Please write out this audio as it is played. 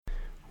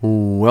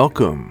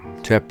Welcome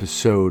to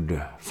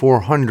episode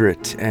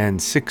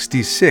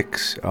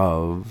 466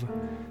 of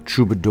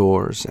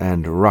Troubadours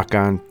and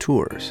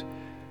Raconteurs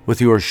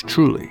with yours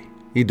truly,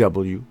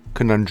 E.W.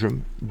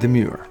 Conundrum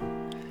Demure.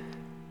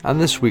 On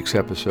this week's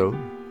episode,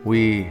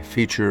 we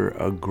feature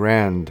a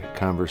grand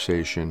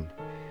conversation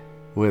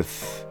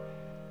with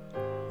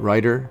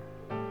writer,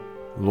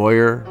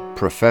 lawyer,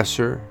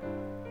 professor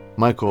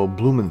Michael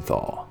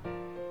Blumenthal.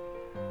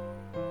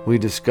 We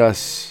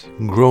discuss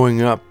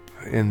growing up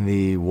in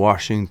the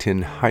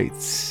Washington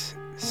Heights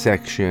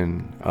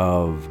section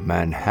of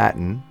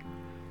Manhattan,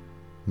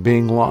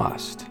 being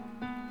lost,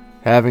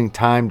 having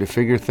time to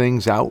figure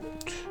things out,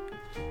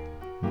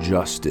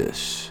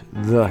 justice,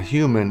 the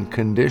human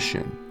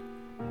condition,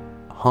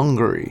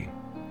 Hungary,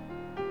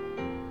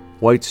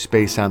 white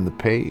space on the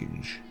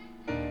page,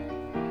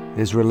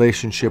 his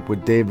relationship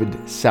with David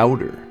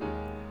Souter,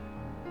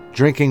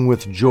 drinking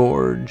with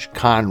George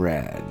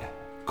Conrad,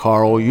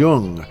 Carl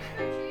Jung,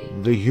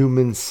 the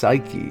human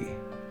psyche,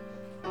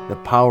 the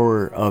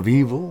power of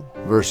evil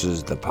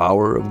versus the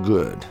power of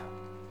good.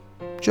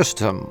 Just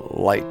some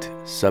light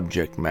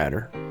subject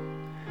matter.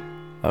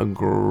 A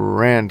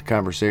grand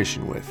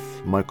conversation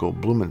with Michael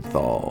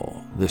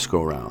Blumenthal this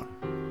go-round.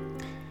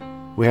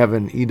 We have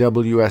an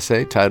EW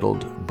essay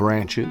titled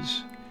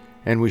Branches,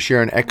 and we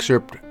share an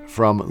excerpt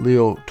from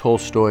Leo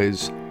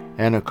Tolstoy's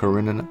Anna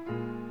Karenina,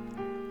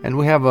 and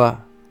we have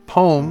a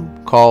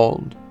poem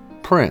called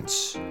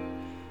Prince.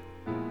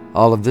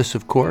 All of this,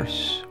 of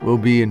course, will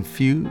be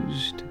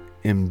imbued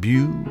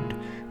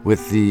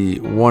with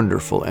the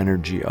wonderful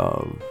energy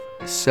of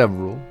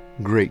several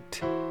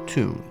great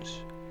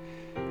tunes.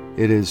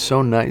 It is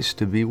so nice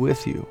to be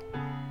with you.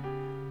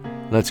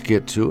 Let's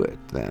get to it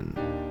then.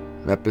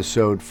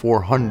 Episode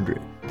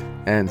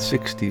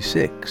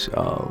 466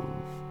 of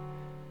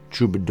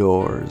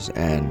Troubadours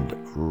and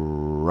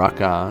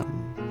Raconteurs.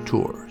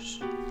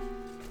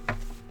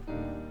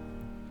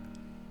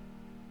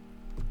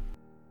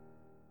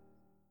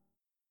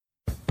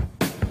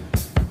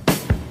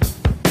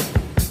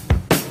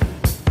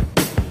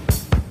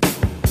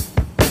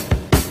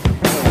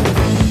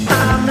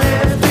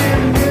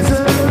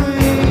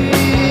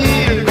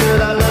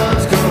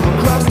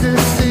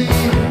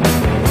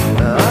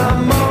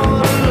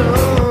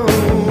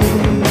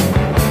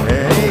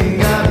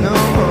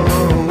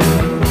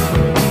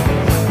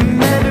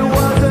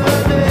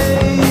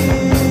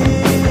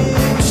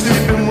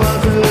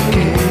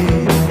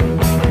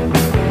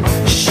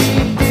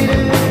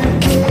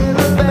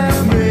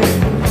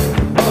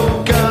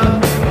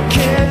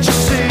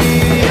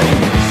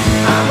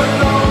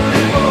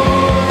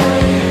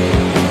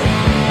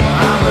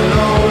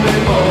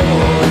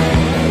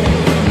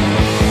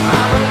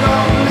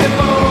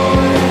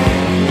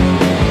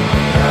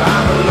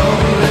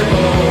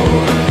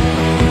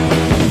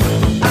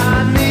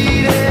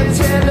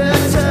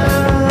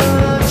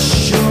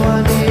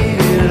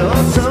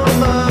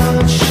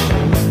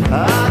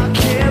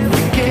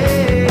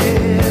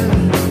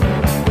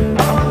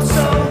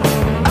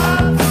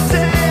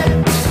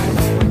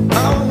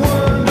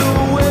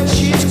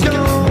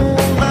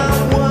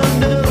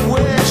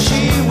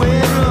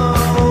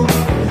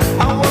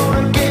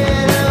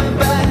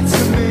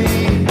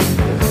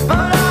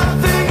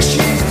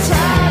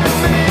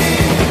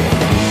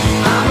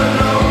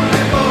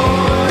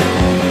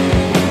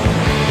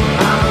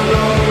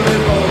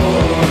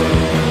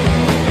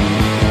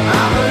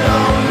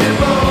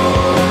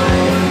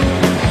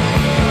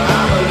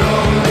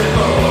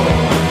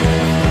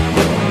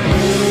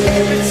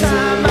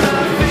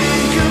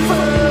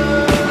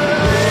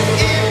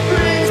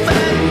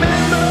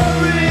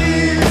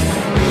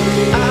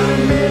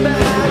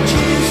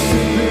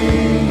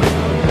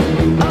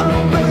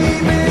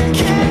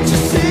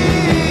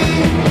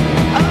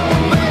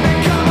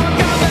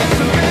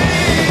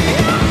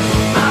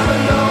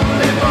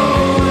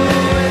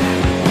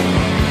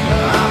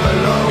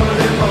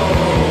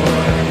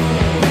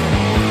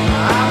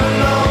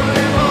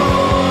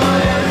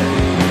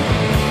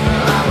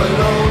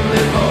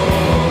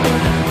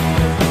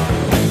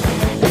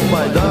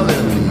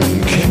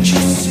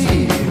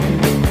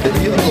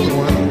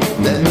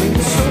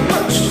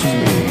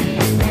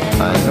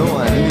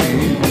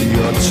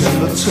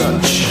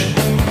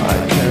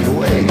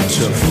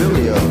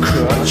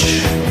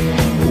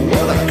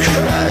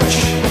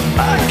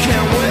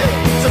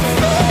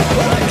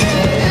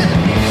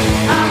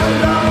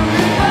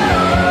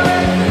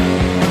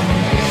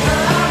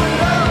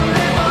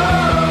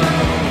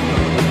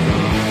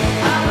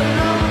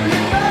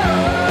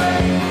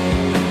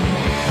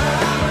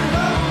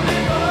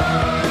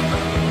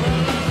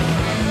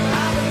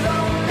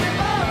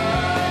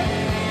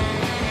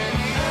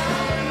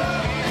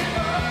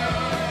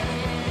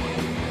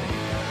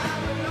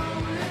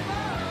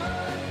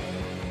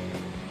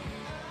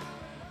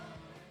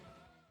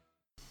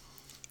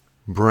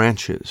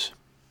 Branches.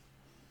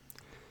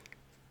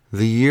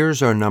 The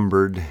years are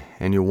numbered,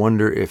 and you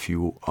wonder if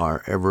you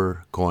are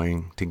ever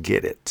going to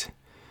get it.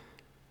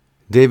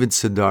 David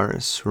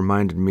Sedaris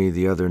reminded me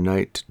the other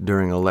night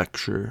during a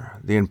lecture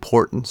the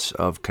importance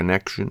of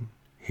connection,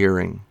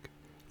 hearing,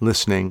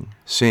 listening,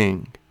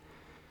 seeing.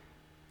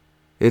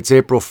 It's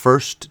April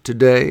 1st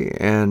today,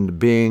 and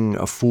being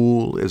a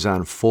fool is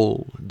on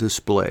full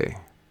display.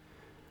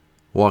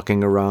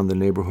 Walking around the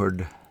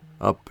neighborhood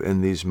up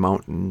in these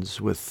mountains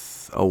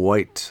with a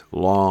white,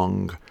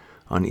 long,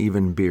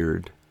 uneven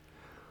beard,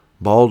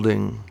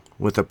 balding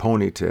with a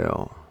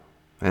ponytail,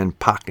 and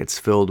pockets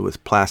filled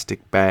with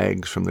plastic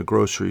bags from the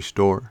grocery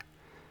store,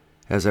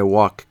 as I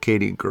walk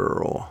Katie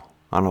Girl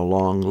on a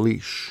long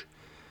leash.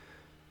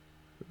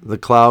 The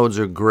clouds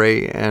are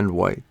gray and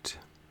white.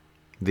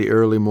 The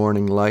early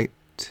morning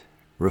light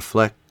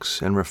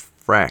reflects and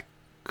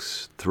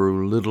refracts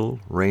through little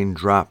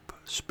raindrop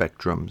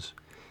spectrums,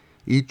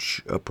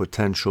 each a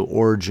potential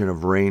origin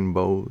of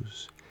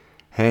rainbows,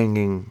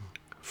 hanging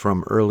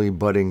from early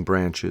budding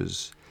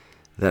branches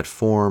that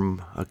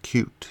form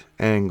acute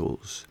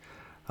angles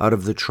out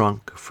of the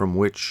trunk from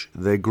which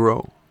they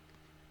grow.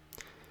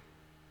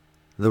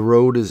 The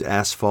road is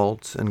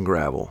asphalt and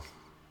gravel.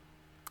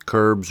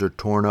 Curbs are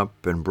torn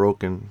up and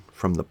broken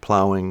from the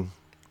plowing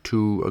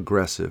too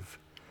aggressive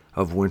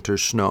of winter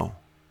snow.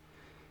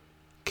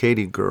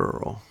 Katie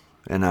Girl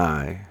and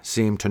I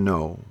seem to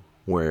know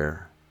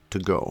where to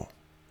go.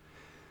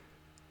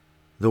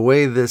 The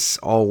way this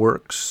all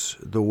works,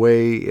 the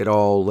way it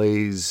all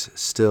lays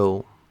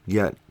still,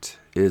 yet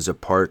is a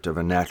part of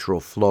a natural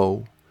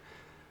flow,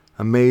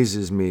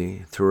 amazes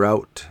me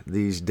throughout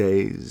these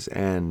days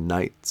and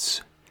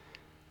nights,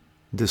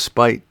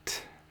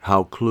 despite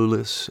how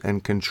clueless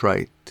and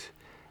contrite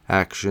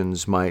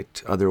actions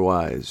might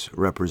otherwise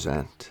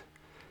represent.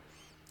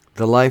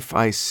 The life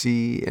I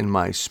see in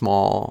my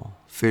small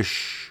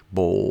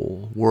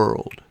fishbowl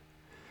world.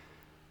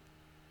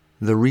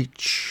 The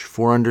reach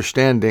for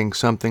understanding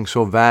something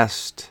so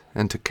vast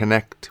and to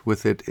connect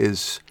with it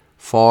is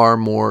far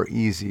more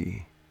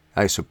easy,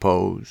 I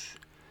suppose,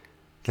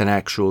 than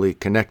actually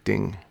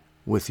connecting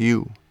with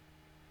you.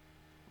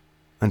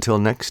 Until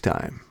next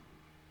time,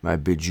 I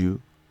bid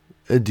you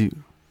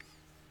adieu.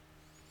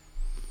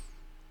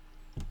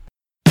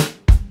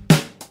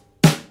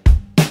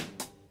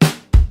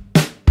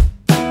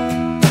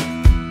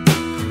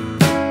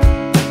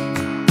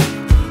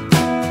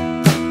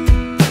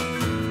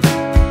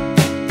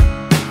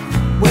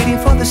 Waiting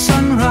for the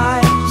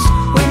sunrise,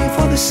 waiting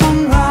for the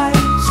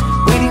sunrise,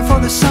 waiting for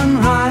the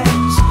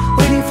sunrise,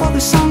 waiting for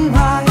the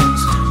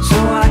sunrise, so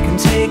I can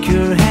take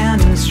your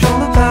hand and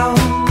stroll about.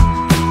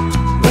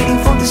 Waiting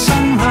for the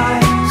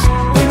sunrise,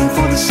 waiting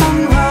for the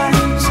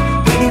sunrise,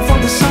 waiting for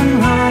the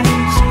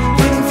sunrise,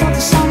 waiting for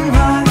the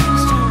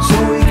sunrise, so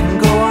we can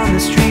go on the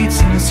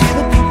streets and see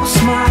the people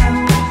smile.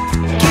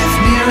 Give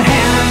me your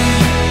hand,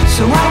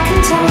 so I can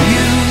tell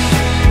you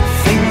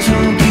things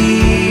will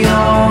be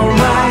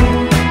alright.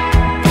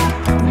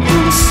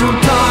 So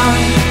dark,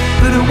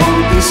 but it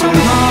won't be so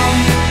long.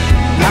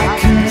 I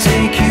can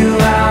take you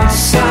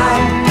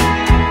outside.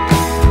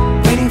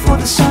 Waiting for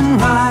the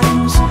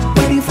sunrise,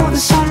 waiting for the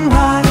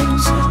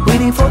sunrise,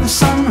 waiting for the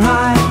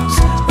sunrise,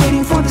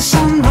 waiting for the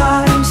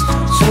sunrise,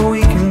 so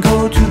we can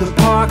go to the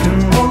park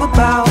and roll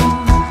about.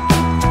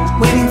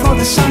 Waiting for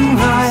the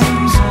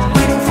sunrise,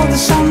 waiting for the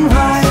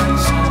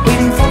sunrise,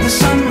 waiting for the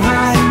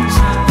sunrise,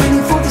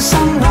 waiting for the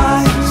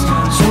sunrise,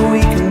 so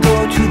we can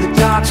go to the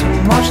docks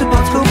and watch the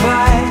boats go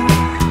by.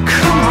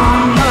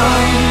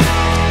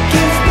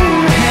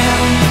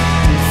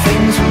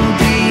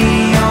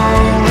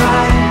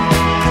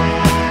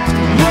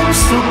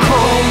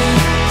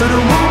 But it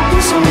won't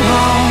be so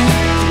long.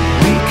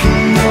 We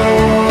can go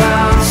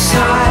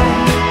outside.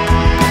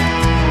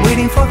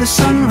 Waiting for the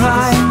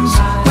sunrise,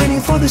 waiting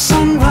for the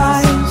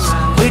sunrise,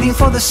 waiting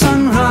for the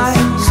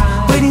sunrise,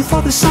 waiting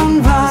for the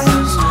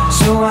sunrise,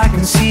 so I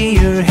can see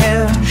your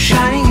hair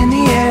shining in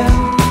the air.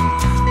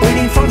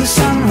 Waiting for the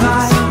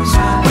sunrise,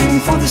 waiting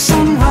for the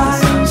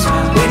sunrise,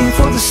 waiting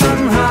for the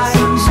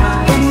sunrise,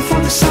 waiting for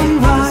the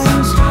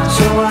sunrise,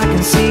 so I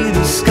can see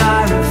the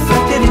sky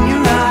reflected in your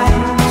eyes.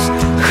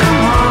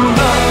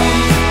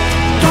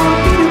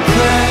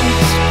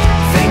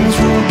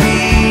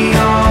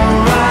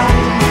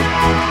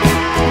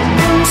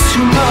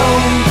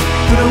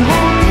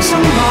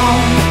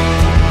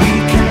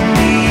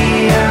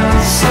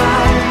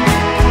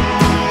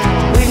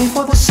 Waiting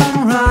for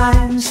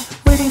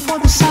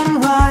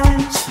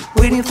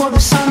the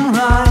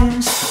sunrise,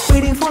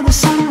 waiting for the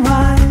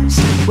sunrise,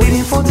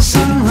 waiting for the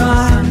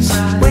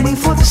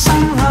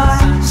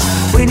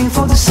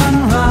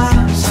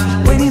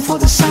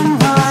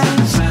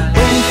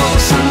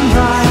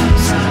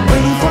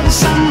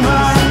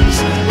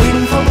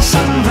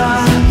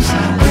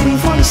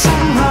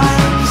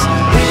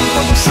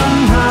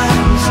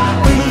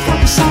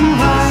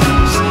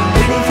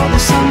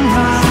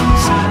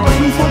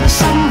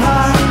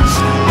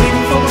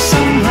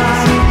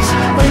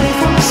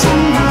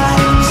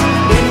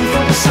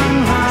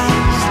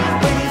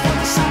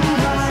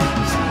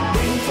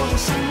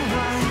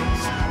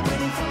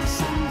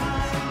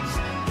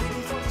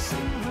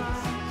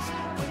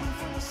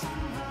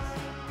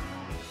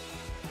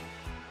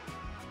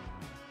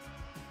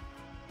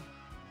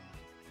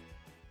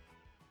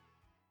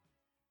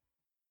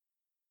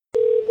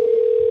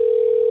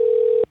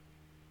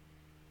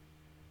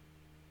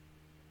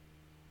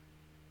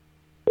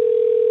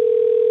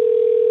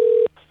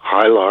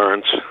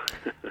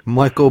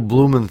Michael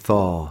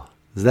Blumenthal.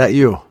 Is that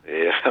you?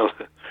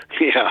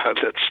 Yeah,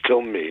 that's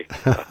still me.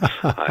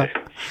 Hi.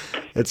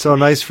 It's so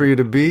nice for you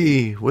to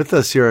be with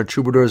us here at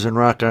Troubadours and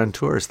Rock on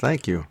Tours.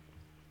 Thank you.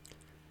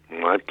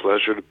 My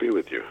pleasure to be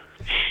with you.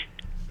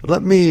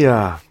 Let me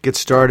get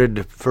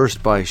started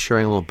first by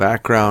sharing a little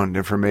background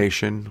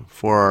information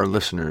for our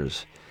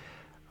listeners.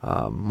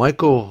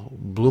 Michael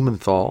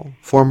Blumenthal,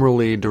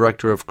 formerly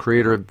Director of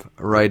Creative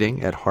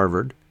Writing at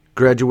Harvard,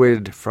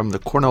 graduated from the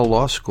Cornell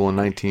Law School in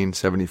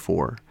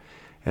 1974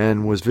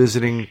 and was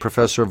visiting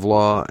professor of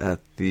law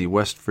at the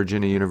West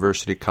Virginia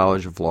University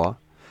College of Law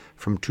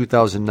from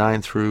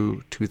 2009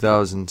 through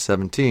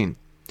 2017.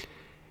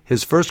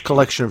 His first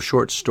collection of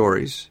short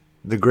stories,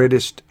 The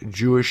Greatest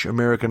Jewish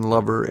American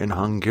Lover in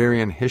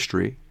Hungarian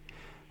History,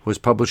 was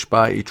published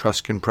by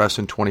Etruscan Press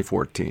in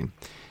 2014.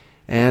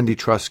 And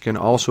Etruscan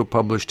also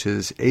published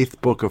his 8th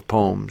book of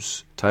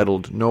poems,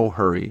 titled No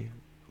Hurry,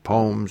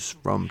 Poems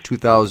from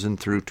 2000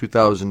 through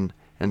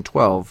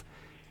 2012,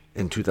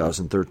 in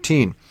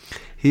 2013.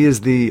 He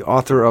is the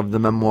author of the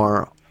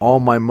memoir All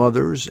My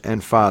Mothers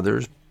and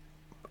Fathers,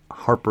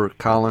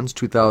 HarperCollins,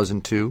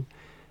 2002,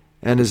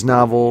 and his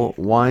novel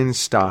Wine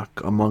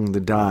Stock Among the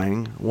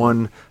Dying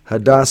won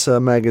Hadassah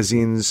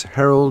Magazine's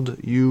Harold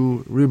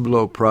U.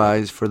 Riblo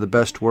Prize for the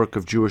best work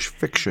of Jewish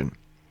fiction.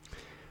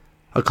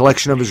 A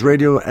collection of his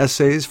radio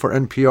essays for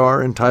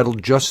NPR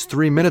entitled Just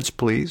 3 Minutes,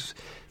 Please,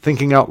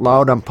 Thinking Out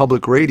Loud on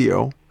Public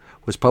Radio,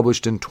 was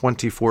published in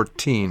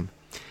 2014.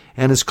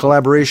 And his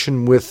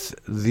collaboration with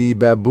the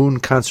baboon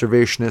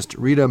conservationist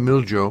Rita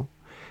Miljo,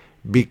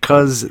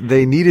 Because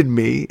They Needed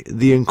Me,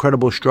 The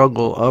Incredible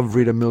Struggle of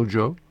Rita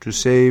Miljo to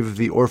Save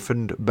the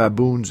Orphaned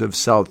Baboons of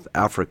South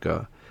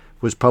Africa,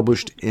 was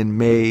published in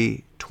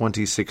May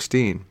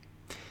 2016.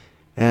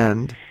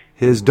 And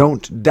his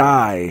Don't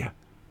Die,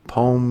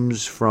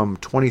 Poems from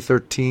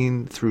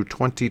 2013 through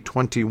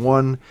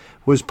 2021,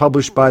 was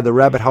published by the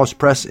Rabbit House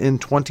Press in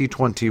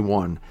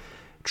 2021.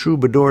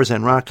 Troubadours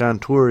and Rock on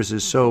Tours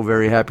is so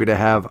very happy to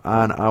have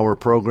on our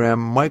program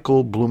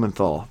Michael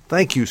Blumenthal.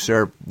 Thank you,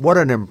 sir. What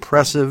an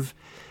impressive,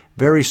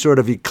 very sort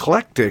of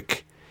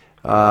eclectic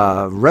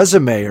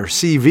resume, or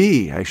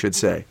CV, I should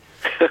say.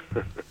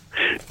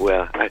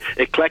 Well,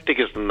 eclectic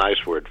is a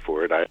nice word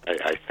for it.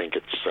 I think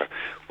it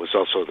was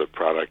also the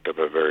product of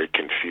a very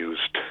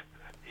confused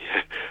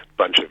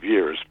bunch of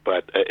years,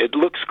 but it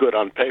looks good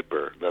on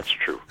paper. That's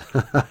true.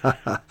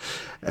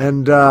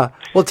 And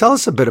well, tell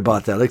us a bit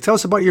about that. Like, tell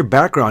us about your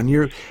background.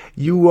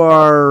 You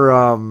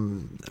are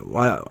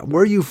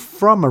where are you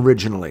from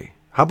originally?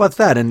 How about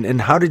that?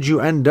 And how did you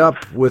end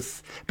up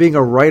with being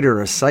a writer,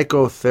 a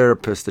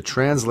psychotherapist, a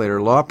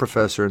translator, law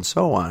professor, and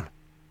so on?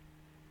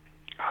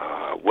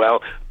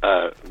 Well,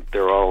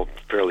 they're all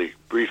fairly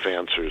brief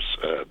answers.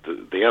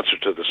 The answer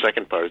to the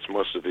second part is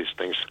most of these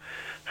things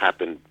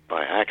happened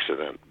by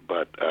accident,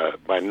 but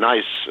by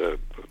nice,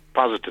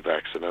 positive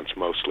accidents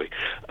mostly.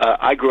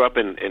 I grew up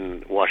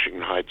in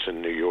Washington Heights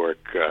in New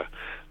York.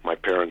 My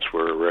parents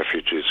were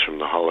refugees from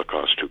the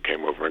Holocaust who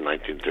came over in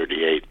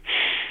 1938,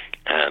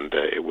 and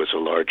it was a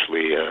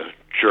largely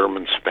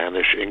German,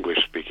 Spanish,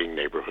 English-speaking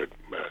neighborhood.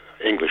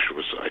 English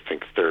was, I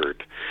think,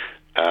 third.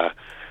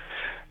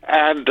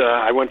 And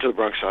I went to the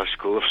Bronx High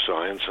School of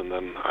Science, and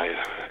then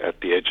at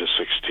the age of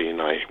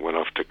 16, I went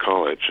off to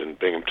college in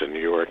Binghamton,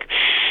 New York.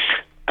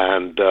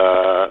 And,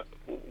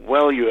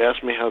 well, you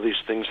asked me how these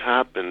things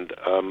happened.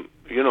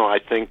 I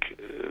think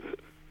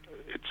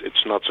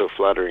it's not so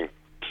flattering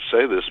to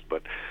say this,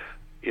 but,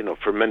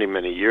 for many,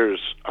 many years,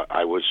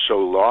 I was so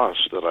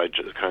lost that I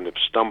just kind of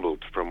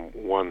stumbled from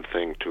one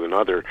thing to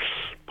another.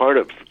 Part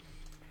of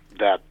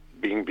that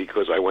being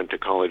because I went to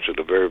college at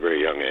a very,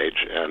 very young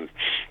age, and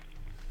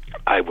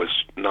I was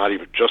not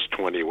even just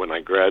 20 when I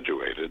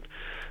graduated.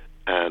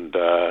 And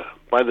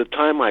by the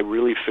time I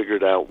really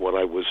figured out what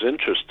I was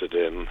interested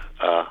in,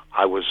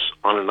 I was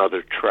on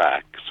another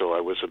track. So I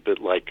was a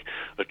bit like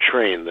a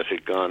train that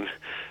had gone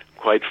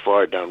quite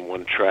far down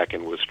one track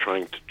and was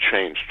trying to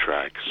change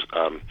tracks.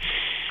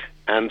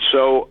 And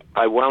so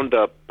I wound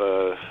up,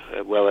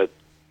 at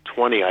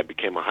 20, I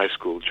became a high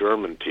school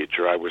German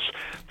teacher.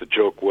 The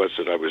joke was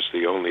that I was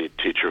the only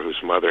teacher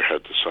whose mother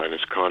had to sign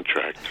his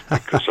contract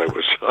because I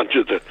was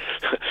under the...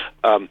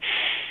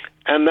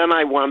 and then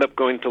I wound up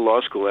going to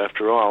law school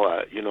after all.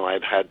 I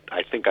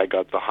think I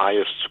got the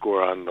highest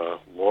score on the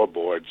law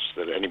boards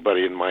that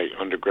anybody in my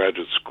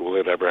undergraduate school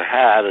had ever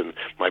had, and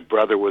my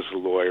brother was a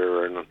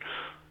lawyer, and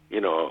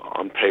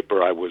on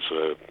paper I was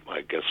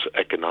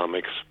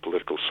economics,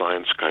 political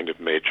science kind of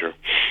major.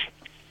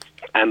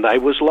 And I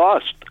was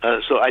lost,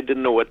 so I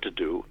didn't know what to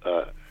do,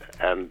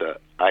 and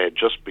I had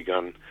just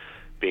begun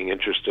being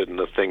interested in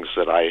the things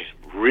that I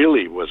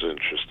really was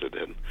interested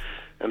in,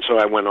 and so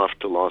I went off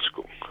to law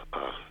school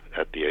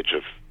at the age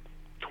of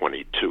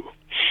 22.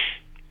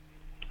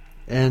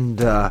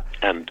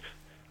 And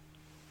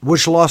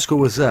which law school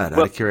was that, out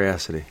of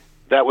curiosity?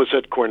 That was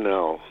at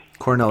Cornell.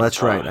 Cornell,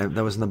 that's right.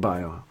 That was in the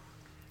bio.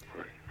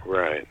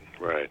 Right.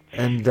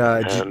 And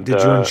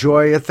did you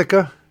enjoy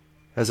Ithaca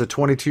as a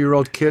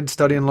 22-year-old kid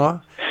studying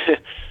law?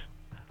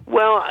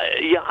 Well,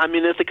 yeah, I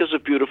mean, Ithaca's a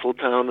beautiful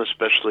town,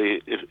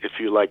 especially if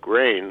you like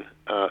rain,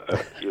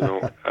 you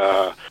know.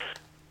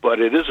 But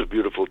it is a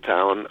beautiful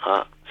town.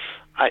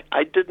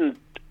 I didn't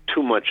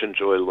too much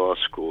enjoy law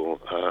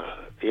school,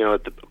 you know,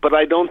 but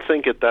I don't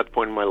think at that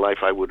point in my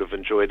life I would have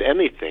enjoyed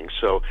anything.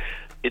 So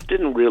it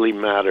didn't really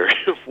matter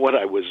what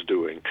I was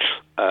doing.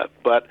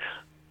 But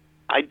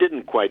I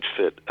didn't quite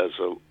fit as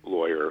a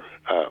lawyer,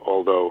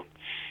 although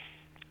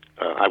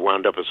I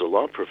wound up as a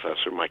law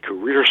professor. My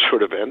career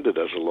sort of ended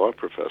as a law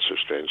professor,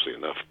 strangely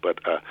enough. But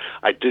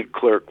I did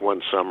clerk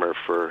one summer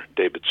for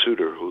David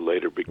Souter, who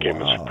later became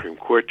a Supreme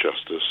Court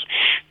justice.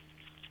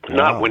 Wow.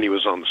 Not when he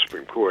was on the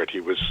Supreme Court. He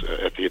was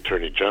at the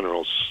Attorney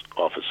General's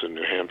office in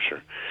New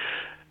Hampshire.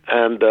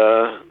 And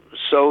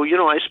so, you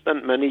know, I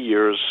spent many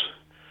years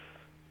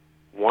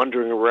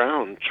wandering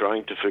around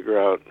trying to figure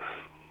out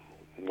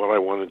what I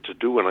wanted to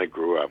do when I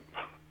grew up.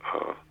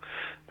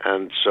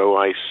 And so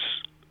I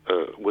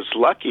was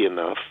lucky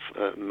enough,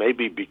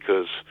 maybe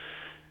because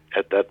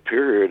at that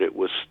period it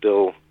was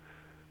still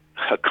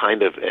a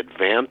kind of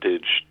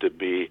advantage to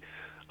be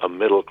a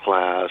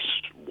middle-class,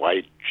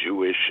 white,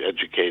 Jewish,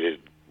 educated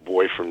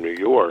boy from New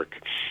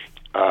York.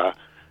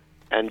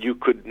 And you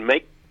could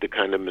make the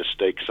kind of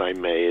mistakes I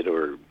made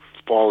or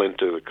fall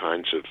into the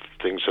kinds of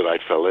things that I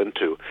fell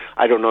into.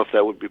 I don't know if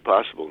that would be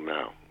possible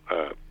now,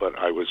 but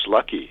I was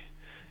lucky,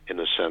 in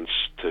a sense,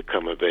 to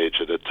come of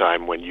age at a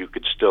time when you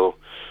could still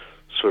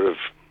sort of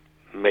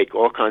make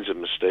all kinds of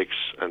mistakes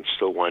and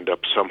still wind up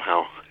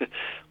somehow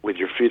with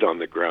your feet on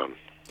the ground.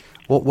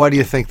 Well, why do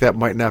you think that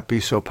might not be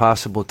so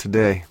possible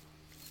today?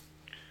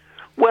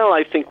 Well,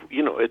 I think,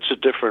 you know, it's a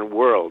different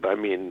world. I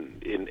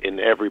mean, in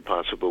every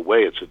possible way,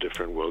 it's a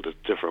different world. It's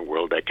a different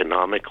world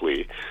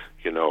economically.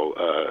 You know,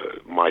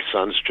 my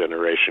son's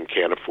generation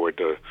can't afford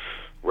to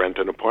rent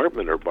an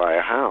apartment or buy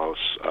a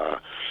house.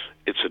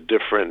 It's a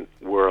different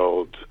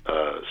world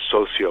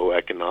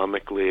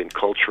socioeconomically and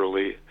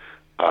culturally,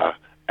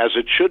 as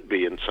it should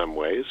be in some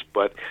ways.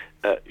 But,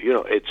 you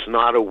know, it's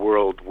not a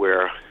world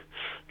where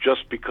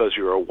just because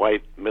you're a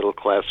white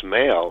middle-class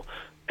male,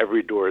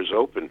 every door is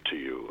open to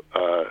you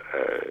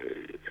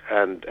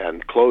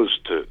and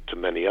closed to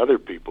many other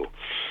people.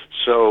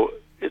 So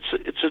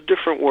it's a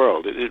different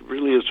world. It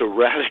really is a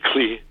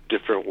radically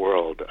different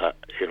world.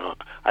 You know,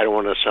 I don't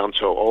want to sound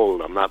so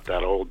old. I'm not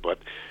that old, but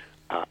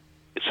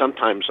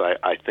sometimes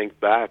I think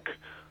back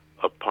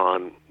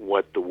upon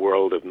what the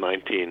world of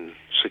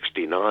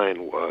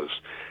 1969 was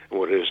and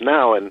what it is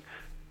now, and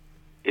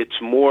it's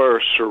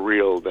more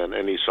surreal than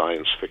any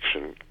science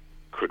fiction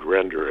could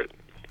render it.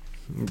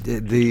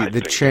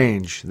 The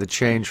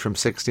change from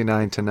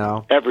 69 to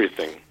now.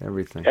 Everything.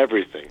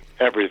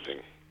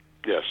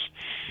 Yes.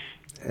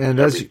 And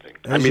everything.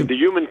 I mean, the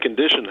human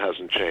condition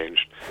hasn't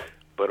changed,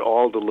 but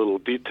all the little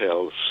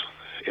details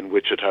in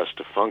which it has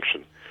to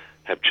function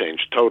have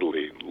changed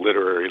totally.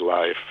 Literary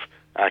life,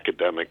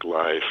 academic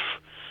life,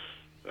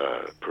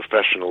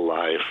 professional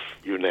life,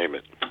 you name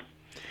it.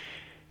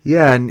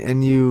 Yeah,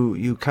 and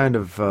you kind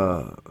of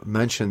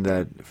mentioned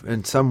that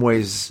in some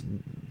ways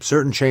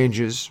certain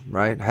changes,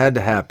 right, had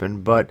to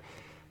happen, but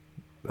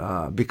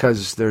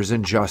because there's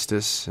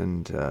injustice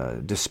and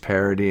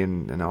disparity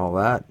and all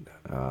that,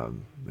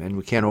 and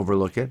we can't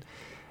overlook it,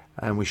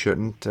 and we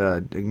shouldn't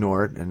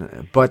ignore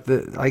it. But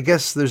I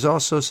guess there's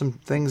also some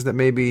things that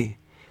maybe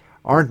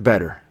aren't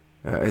better.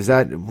 Is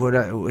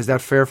that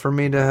fair for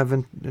me to have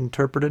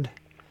interpreted?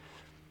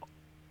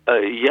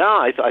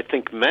 Yeah, I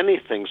think many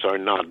things are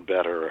not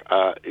better.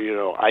 You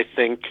know, I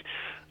think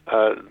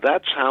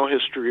that's how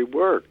history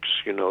works.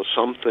 You know,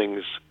 some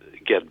things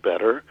get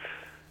better,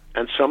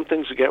 and some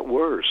things get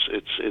worse.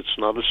 It's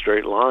not a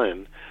straight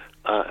line,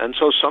 and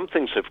so some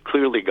things have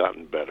clearly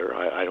gotten better.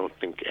 I don't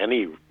think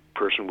any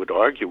person would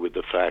argue with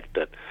the fact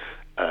that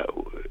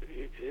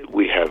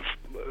we have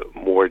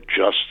more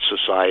just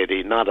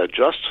society, not a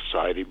just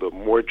society, but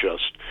more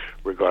just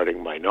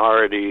regarding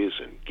minorities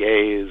and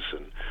gays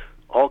and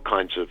all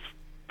kinds of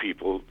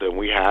people than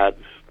we had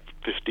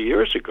 50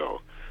 years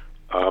ago.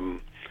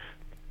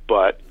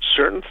 But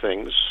certain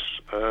things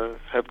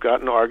have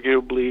gotten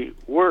arguably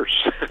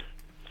worse.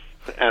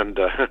 And,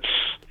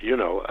 you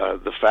know,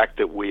 the fact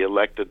that we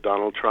elected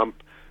Donald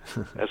Trump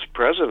as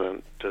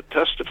president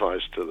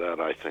testifies to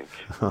that, I think.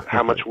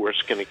 How much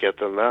worse can it get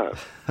than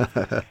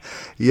that?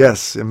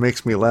 Yes, it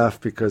makes me laugh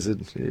because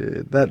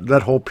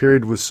that whole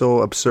period was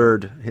so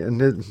absurd.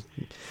 And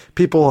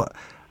people...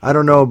 I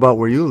don't know about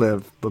where you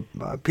live, but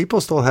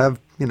people still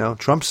have, you know,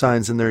 Trump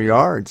signs in their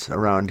yards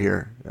around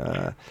here.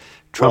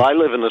 Well, I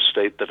live in a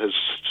state that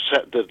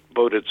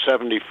voted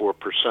 74%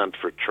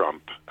 for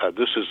Trump.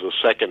 This is the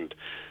second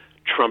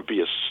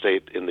Trumpiest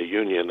state in the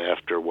union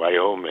after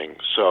Wyoming.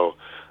 So,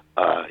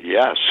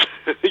 yes,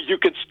 you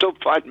can still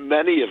find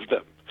many of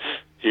them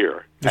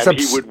here, and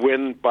he would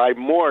win by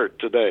more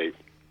today.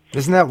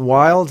 Isn't that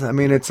wild? I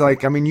mean, it's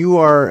like, you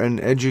are an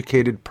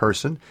educated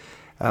person.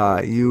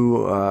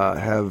 You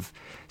have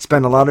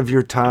spend a lot of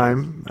your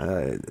time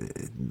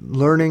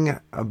learning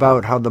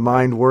about how the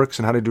mind works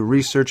and how to do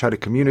research, how to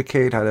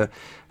communicate, how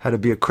to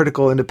be a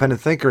critical, independent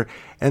thinker,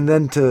 and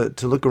then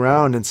to look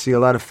around and see a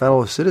lot of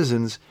fellow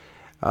citizens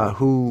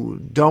who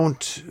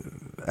don't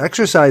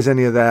exercise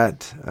any of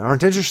that,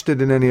 aren't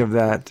interested in any of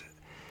that.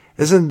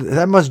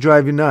 That must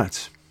drive you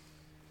nuts?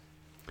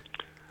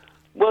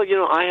 Well,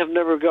 I have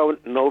never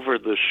gotten over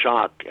the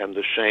shock and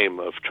the shame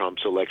of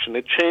Trump's election.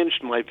 It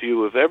changed my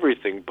view of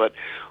everything. But,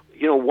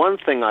 one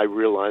thing I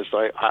realized,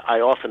 I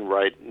often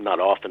write, not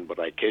often, but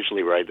I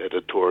occasionally write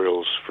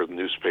editorials for the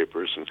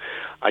newspapers. And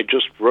I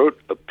just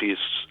wrote a piece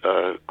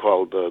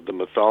called The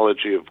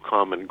Mythology of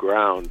Common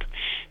Ground.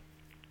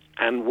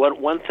 And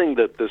one thing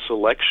that this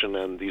election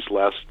and these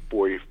last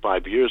 4 or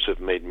 5 years have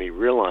made me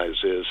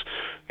realize is,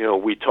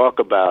 we talk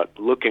about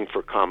looking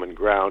for common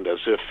ground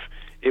as if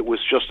it was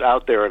just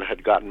out there and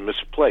had gotten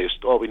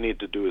misplaced. All we need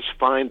to do is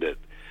find it.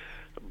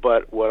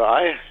 But what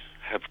I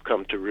have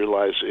come to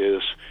realize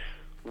is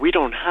we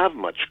don't have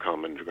much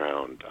common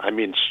ground. I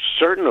mean,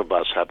 certain of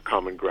us have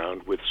common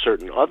ground with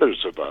certain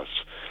others of us.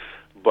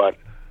 But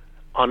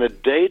on a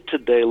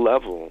day-to-day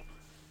level,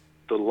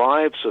 the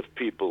lives of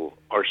people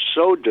are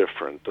so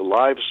different. The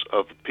lives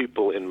of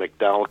people in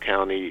McDowell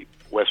County,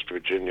 West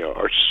Virginia,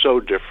 are so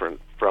different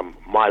from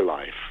my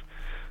life.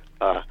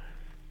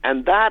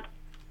 And that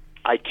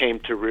I came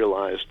to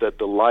realize that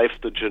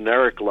the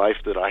generic life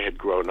that I had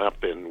grown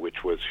up in,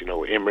 which was,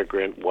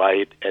 immigrant,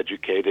 white,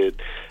 educated,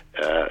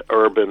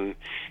 urban,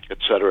 et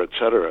cetera,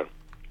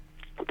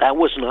 that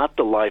was not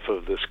the life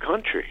of this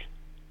country,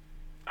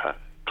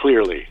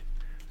 clearly,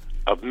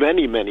 of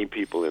many, many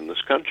people in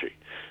this country.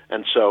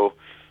 And so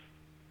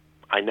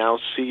I now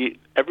see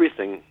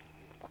everything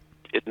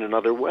in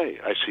another way.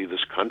 I see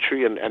this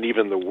country and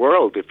even the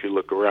world, if you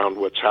look around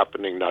what's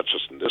happening, not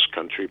just in this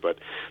country, but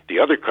the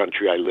other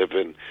country I live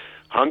in,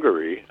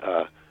 Hungary,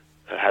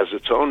 has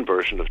its own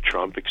version of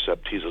Trump,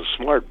 except he's a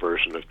smart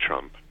version of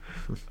Trump,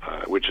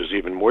 which is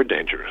even more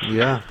dangerous.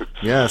 Yeah,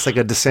 it's like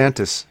a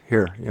DeSantis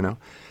here,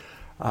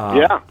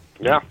 Yeah.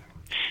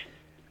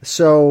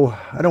 So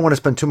I don't want to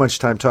spend too much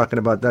time talking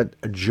about that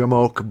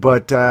jamoke,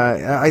 but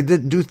I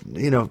do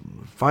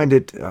find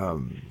it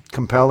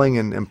compelling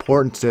and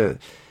important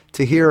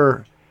to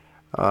hear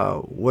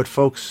what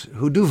folks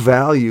who do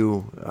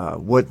value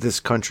what this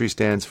country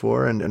stands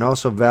for, and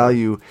also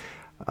value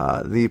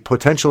the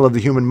potential of the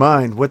human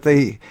mind,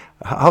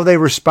 how they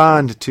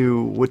respond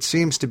to what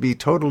seems to be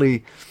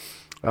totally,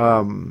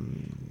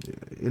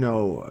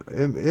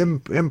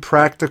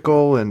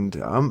 impractical and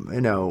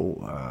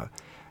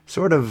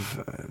sort of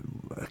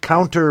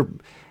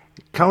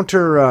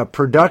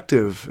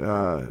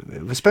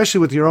counterproductive, especially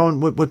with your own.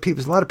 What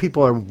people, a lot of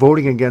people are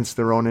voting against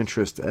their own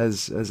interest,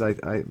 as I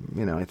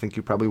think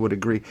you probably would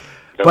agree.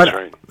 That's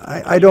right.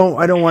 I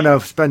don't want to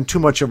spend too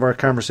much of our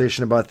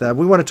conversation about that.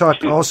 We want to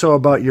talk also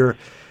about your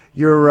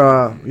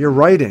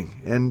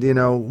writing,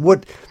 and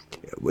what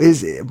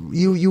is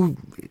you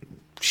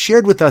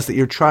shared with us that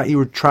you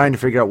were trying to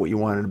figure out what you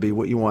wanted to be,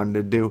 what you wanted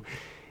to do.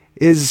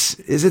 Is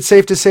it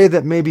safe to say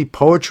that maybe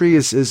poetry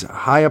is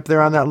high up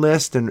there on that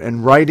list,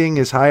 and writing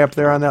is high up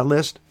there on that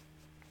list?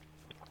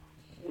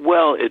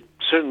 Well, it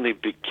certainly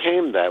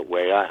became that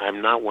way.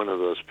 I'm not one of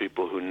those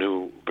people who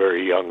knew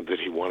very young that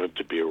he wanted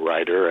to be a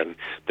writer, and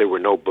there were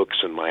no books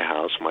in my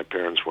house. My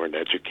parents weren't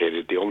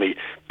educated. The only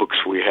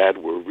books we had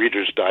were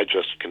Reader's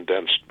Digest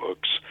condensed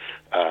books,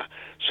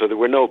 so there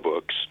were no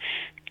books.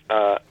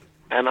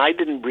 And I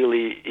didn't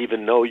really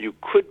even know you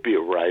could be a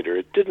writer.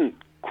 It didn't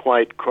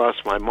quite cross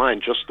my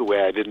mind, just the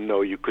way I didn't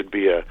know you could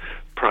be a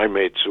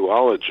primate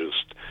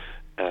zoologist.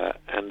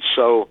 And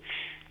so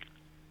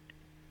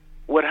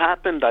what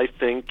happened, I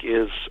think,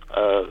 is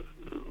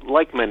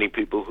like many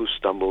people who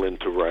stumble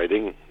into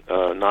writing,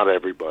 not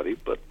everybody,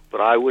 but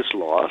I was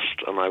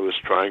lost, and I was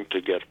trying to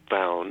get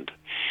found,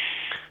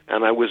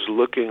 and I was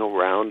looking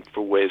around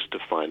for ways to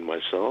find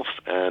myself,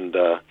 and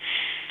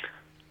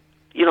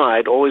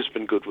I'd always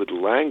been good with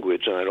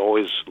language, and I'd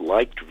always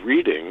liked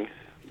reading,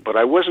 but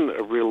I wasn't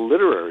a real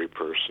literary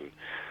person.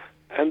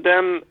 And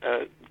then,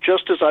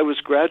 just as I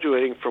was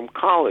graduating from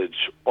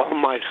college, all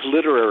my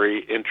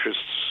literary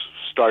interests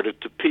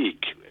started to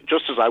peak,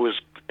 just as I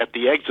was at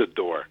the exit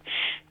door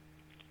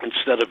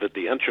instead of at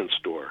the entrance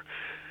door.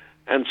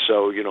 And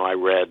so, I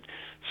read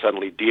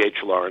suddenly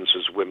D.H.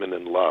 Lawrence's Women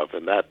in Love,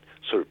 and that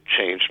sort of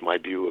changed my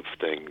view of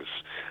things.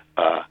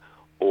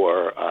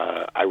 Or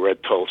I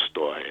read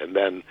Tolstoy. And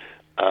then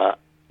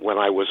when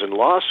I was in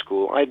law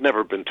school, I'd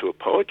never been to a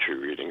poetry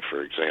reading,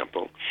 for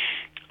example.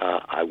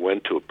 I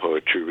went to a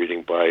poetry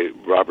reading by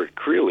Robert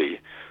Creeley,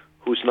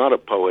 who's not a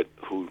poet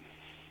who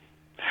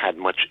had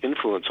much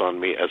influence on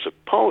me as a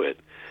poet,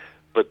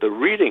 but the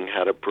reading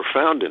had a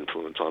profound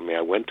influence on me.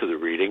 I went to the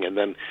reading, and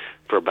then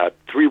for about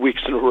 3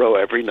 weeks in a row,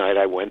 every night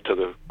I went to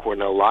the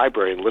Cornell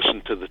Library and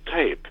listened to the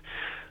tape,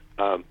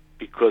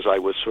 because I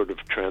was sort of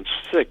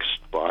transfixed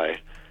by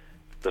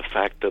the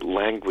fact that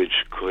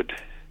language could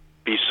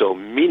be so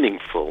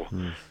meaningful,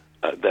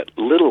 that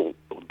little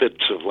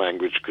bits of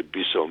language could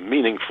be so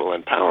meaningful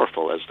and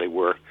powerful as they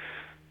were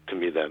to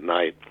me that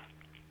night.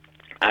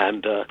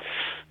 And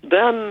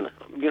then,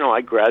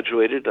 I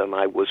graduated and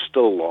I was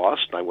still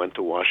lost. I went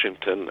to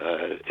Washington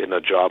in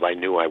a job I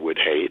knew I would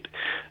hate,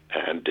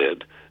 and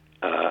did.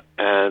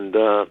 And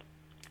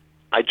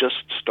I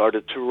just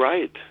started to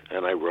write,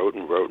 and I wrote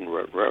and wrote and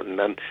wrote and wrote. And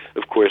then,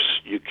 of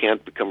course, you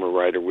can't become a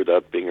writer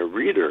without being a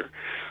reader.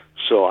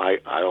 So I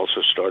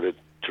also started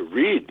to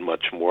read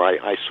much more.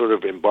 I sort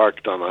of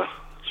embarked on a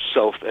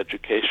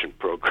self-education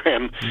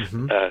program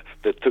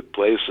that took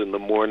place in the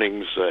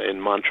mornings in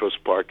Montrose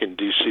Park in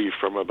D.C.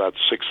 from about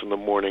 6 in the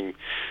morning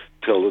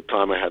till the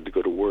time I had to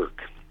go to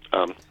work.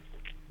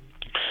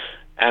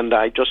 And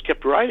I just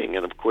kept writing.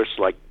 And, of course,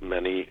 like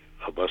many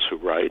of us who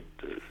write,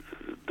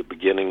 the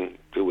beginning,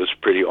 it was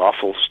pretty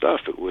awful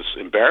stuff. It was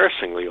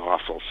embarrassingly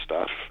awful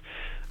stuff.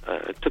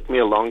 It took me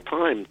a long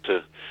time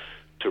to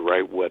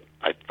write what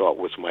I thought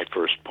was my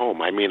first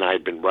poem. I mean, I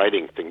had been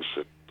writing things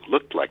that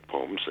looked like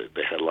poems.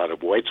 They had a lot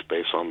of white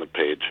space on the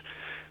page,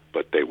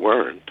 but they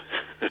weren't.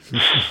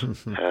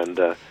 And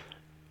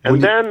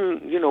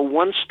then,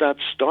 once that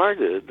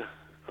started,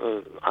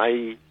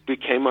 I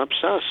became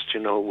obsessed.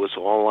 It was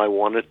all I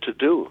wanted to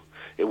do.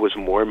 It was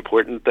more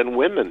important than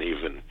women,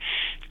 even.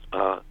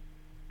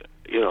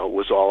 It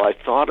was all I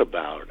thought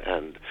about,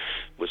 and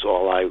was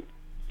all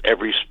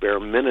every spare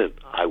minute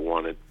I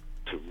wanted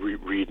to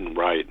read and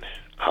write.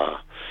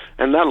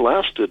 And that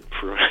lasted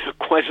for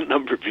quite a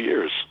number of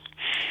years.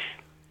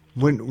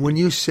 When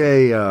you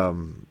say a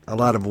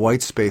lot of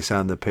white space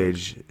on the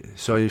page,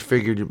 so you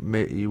figured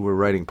you were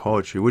writing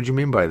poetry. What do you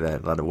mean by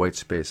that, a lot of white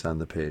space on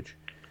the page?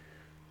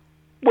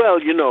 Well,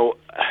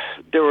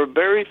 there are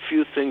very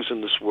few things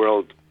in this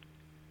world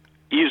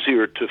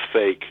easier to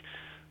fake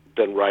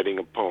than writing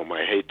a poem.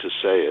 I hate to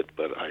say it,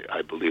 but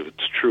I believe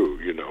it's true.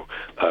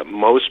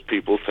 Most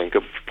people think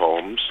of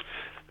poems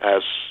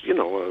as,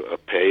 a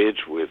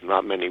page with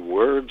not many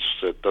words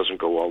that doesn't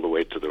go all the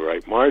way to the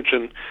right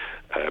margin,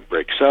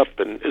 breaks up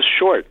and is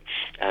short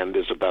and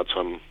is about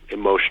some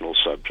emotional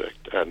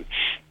subject. And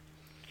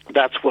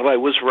that's what I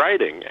was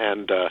writing.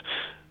 And,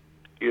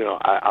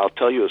 I'll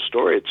tell you a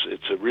story.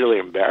 It's a really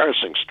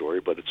embarrassing story,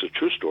 but it's a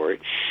true story.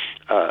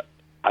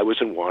 I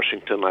was in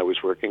Washington. I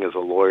was working as a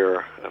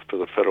lawyer for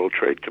the Federal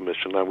Trade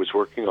Commission. I was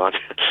working on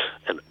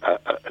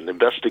an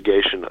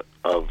investigation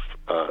of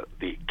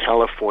the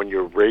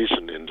California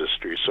raisin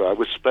industry. So I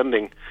was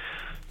spending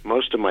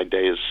most of my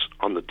days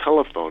on the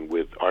telephone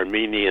with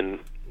Armenian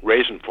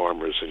raisin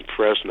farmers in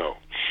Fresno.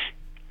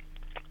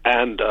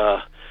 And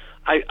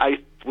I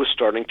was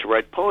starting to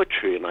write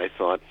poetry, and I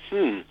thought,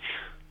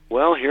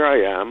 well, here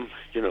I am.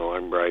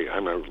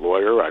 I'm a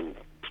lawyer. I'm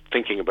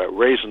thinking about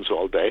raisins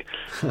all day.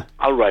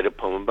 I'll write a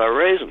poem about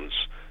raisins.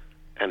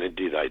 And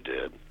indeed I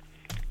did.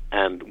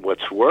 And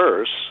what's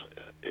worse,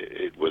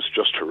 it was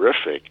just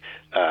horrific.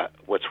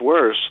 What's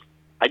worse,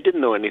 I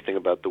didn't know anything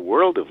about the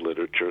world of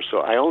literature,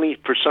 so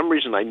for some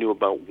reason, I knew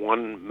about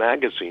one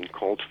magazine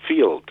called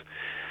Field.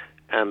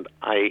 And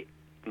I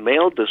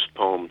mailed this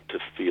poem to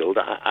Field.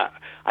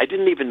 I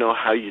didn't even know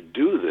how you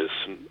do this,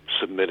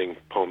 submitting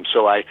poems.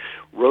 So I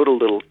wrote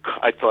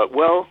I thought,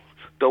 well,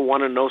 they'll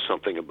want to know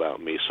something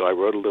about me. So I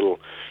wrote a little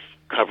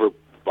cover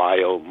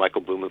bio.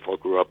 Michael Blumenthal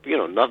grew up,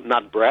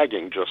 not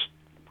bragging, just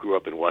grew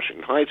up in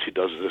Washington Heights. He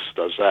does this,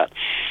 does that.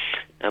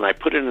 And I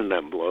put it in an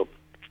envelope.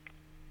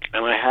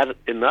 And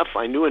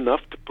I knew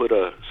enough to put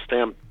a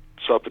stamped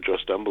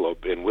self-addressed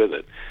envelope in with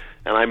it.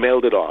 And I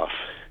mailed it off.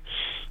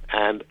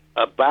 And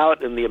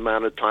about in the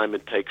amount of time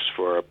it takes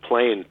for a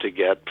plane to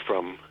get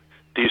from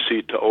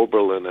D.C. to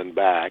Oberlin and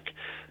back,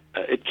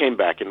 it came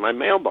back in my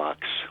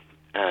mailbox.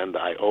 And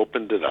I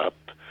opened it up,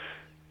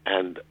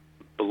 and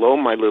below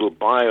my little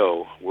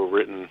bio were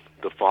written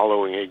the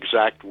following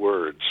exact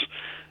words,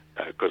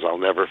 because I'll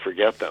never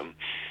forget them.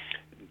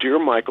 Dear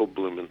Michael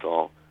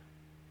Blumenthal,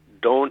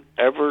 don't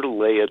ever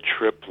lay a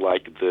trip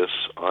like this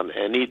on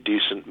any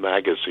decent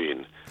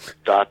magazine, ...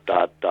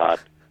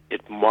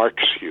 It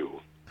marks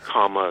you,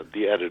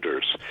 the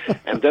editors.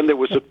 And then there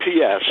was a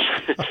P.S.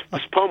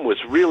 This poem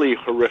was really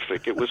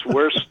horrific. It was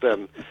worse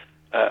than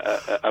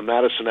a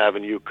Madison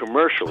Avenue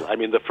commercial. I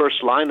mean, the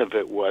first line of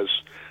it was,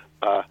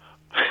 I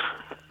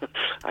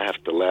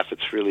have to laugh,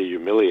 it's really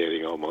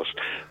humiliating almost.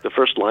 The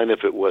first line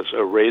of it was,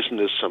 a raisin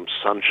is some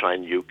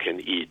sunshine you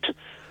can eat,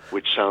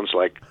 which sounds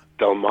like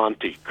Del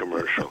Monte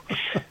commercial.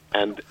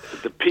 And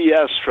the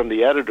P.S. from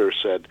the editor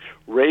said,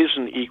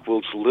 raisin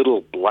equals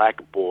little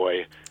black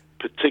boy,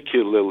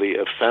 particularly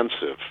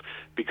offensive,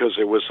 because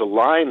there was a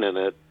line in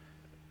it.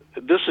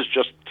 This is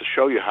just to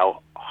show you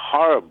how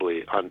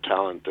horribly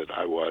untalented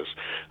I was.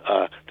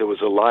 There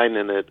was a line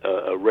in it,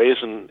 a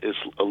raisin is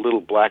a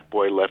little black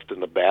boy left in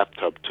the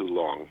bathtub too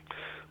long,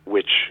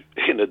 which,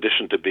 in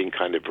addition to being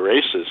kind of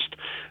racist,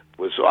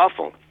 was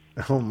awful.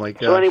 Oh, my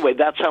God. So anyway,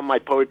 that's how my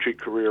poetry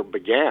career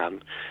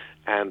began.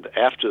 And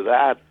after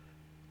that,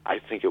 I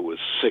think it was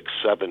 6,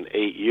 7,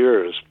 8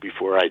 years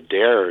before I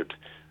dared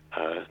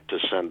to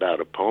send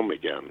out a poem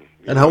again.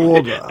 And how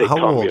old? They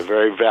taught me a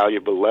very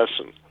valuable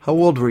lesson. How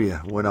old were you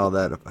when all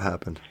that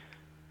happened?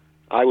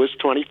 I was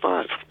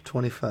 25.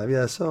 25,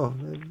 yeah. So,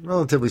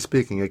 relatively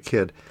speaking, a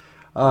kid.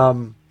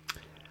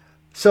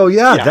 So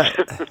yeah,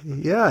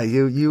 Yeah.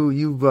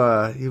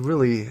 you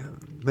really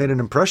made an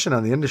impression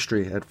on the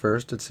industry at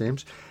first. It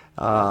seems.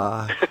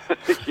 Yeah.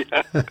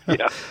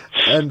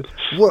 And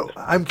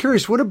I'm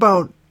curious, what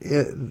about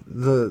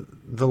the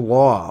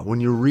law? When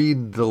you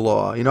read the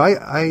law,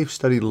 I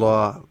studied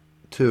law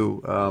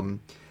too,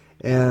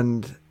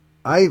 and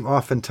I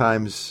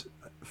oftentimes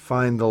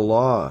find the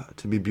law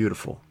to be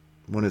beautiful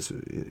when it's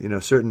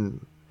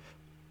certain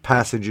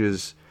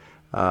passages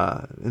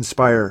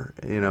inspire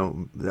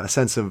a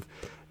sense of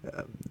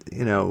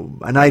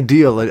an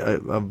ideal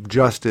of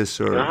justice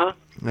or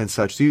and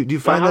such. Do you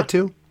find that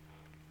too?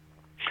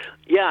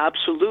 Yeah,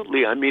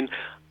 absolutely. I mean,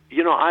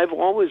 I've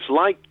always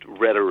liked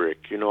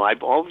rhetoric.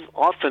 I've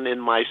often in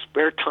my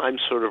spare time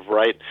sort of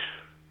write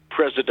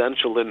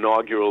presidential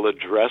inaugural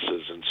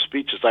addresses and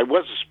speeches. I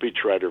was a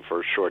speechwriter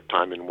for a short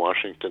time in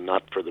Washington,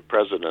 not for the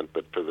president,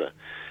 but for the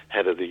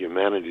head of the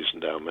Humanities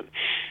Endowment.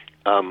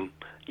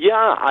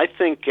 Yeah, I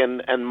think,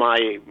 and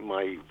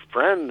my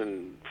friend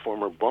and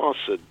former boss,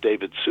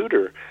 David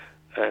Souter,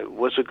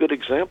 was a good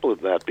example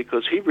of that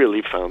because he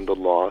really found the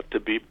law to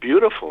be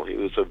beautiful. He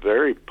was a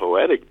very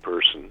poetic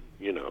person,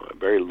 a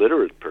very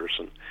literate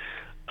person.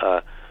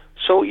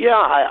 So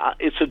yeah,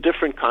 it's a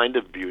different kind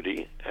of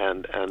beauty,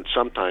 and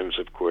sometimes,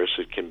 of course,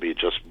 it can be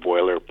just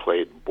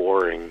boilerplate,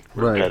 boring,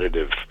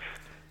 repetitive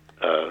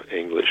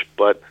English.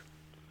 But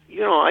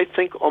I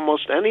think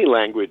almost any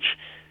language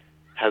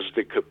has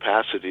the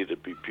capacity to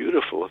be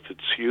beautiful if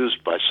it's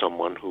used by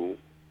someone who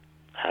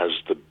has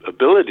the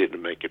ability to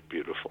make it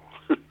beautiful.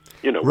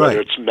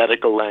 Whether it's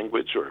medical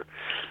language or,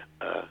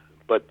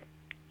 but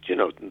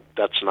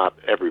that's not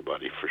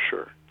everybody for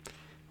sure.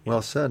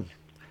 Well said.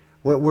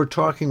 Well, we're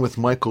talking with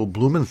Michael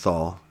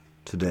Blumenthal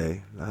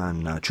today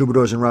on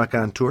Troubadours and Rock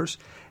on Tours,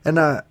 and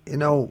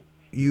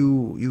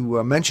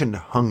you mentioned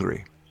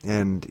Hungary,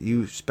 and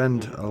you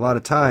spend a lot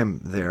of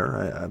time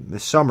there,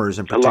 summers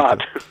in particular. A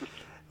lot.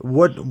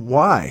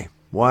 Why?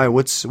 Why?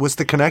 What's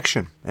the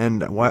connection?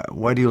 And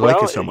why do you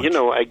like it so much?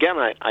 Again,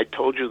 I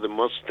told you that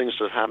most things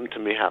that happened to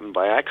me happened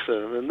by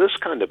accident, and this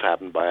kind of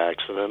happened by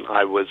accident.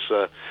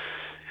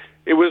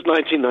 It was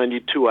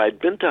 1992. I'd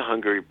been to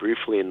Hungary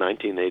briefly in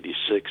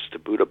 1986 to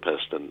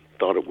Budapest and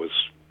thought it was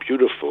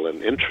beautiful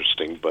and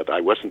interesting, but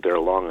I wasn't there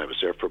long. I was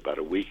there for about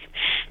a week.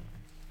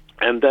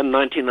 And then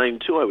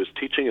 1992, I was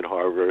teaching at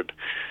Harvard,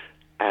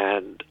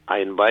 and I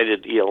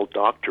invited E.L.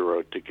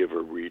 Doctorow to give a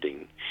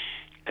reading.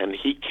 And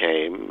he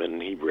came,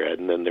 and he read,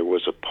 and then there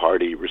was a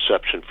party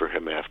reception for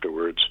him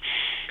afterwards.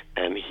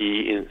 And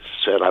he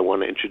said, I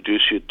want to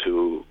introduce you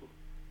to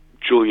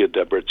Julia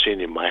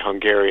Debreceni, my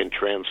Hungarian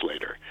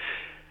translator.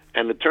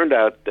 And it turned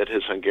out that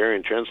his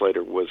Hungarian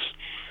translator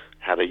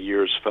had a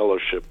year's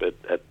fellowship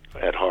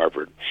at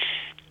Harvard.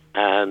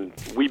 And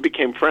we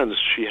became friends.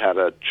 She had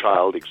a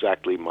child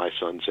exactly my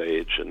son's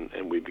age,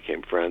 and we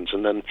became friends.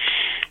 And then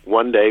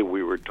one day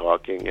we were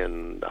talking,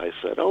 and I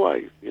said,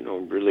 I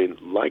really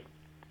like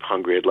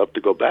Hungary. I'd love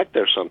to go back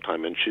there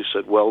sometime. And she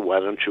said, well, why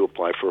don't you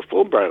apply for a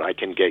Fulbright? I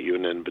can get you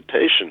an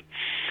invitation.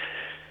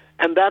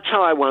 And that's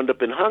how I wound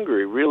up in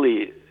Hungary,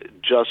 really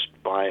just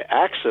by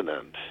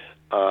accident.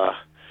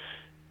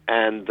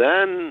 And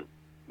then,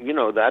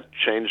 that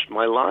changed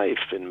my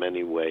life in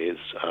many ways.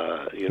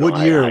 What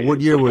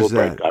year was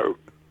that?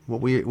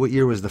 What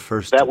year was the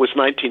first? That was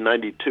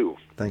 1992.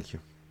 Thank you.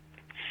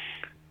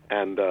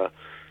 And the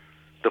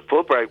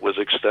Fulbright was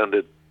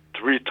extended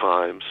 3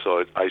 times,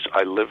 so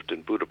I lived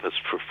in Budapest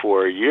for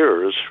 4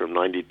 years, from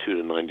 92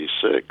 to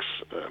 96.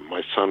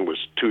 My son was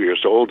 2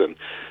 years old and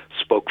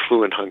spoke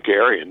fluent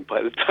Hungarian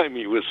by the time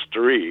he was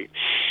 3.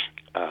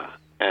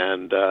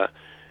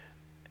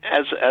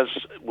 As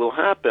will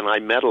happen, I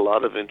met a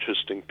lot of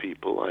interesting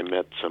people. I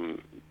met some,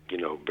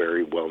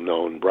 very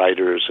well-known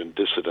writers and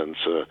dissidents,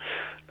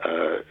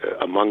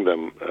 among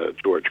them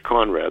George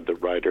Conrad, the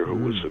writer who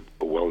was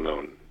a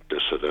well-known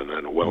dissident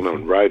and a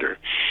well-known writer.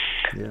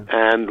 Yeah.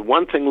 And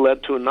one thing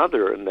led to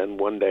another, and then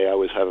one day I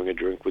was having a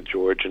drink with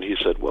George, and he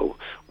said, well,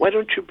 why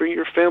don't you bring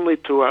your family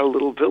to our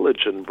little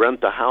village and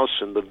rent a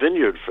house in the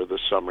vineyard for the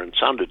summer? And it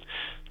sounded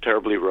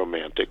terribly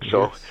romantic.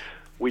 So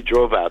we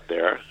drove out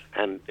there,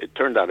 and it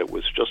turned out it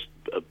was just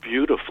a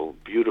beautiful,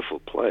 beautiful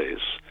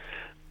place,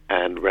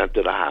 and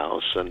rented a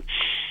house and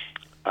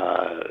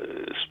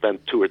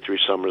spent 2 or 3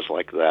 summers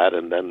like that.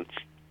 And then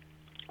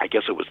I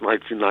guess it was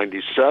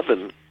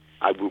 1997,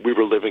 we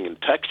were living in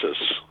Texas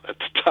at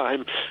the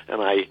time,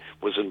 and I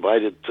was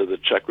invited to the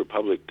Czech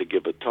Republic to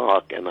give a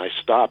talk, and I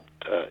stopped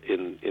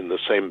in the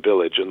same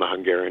village, in the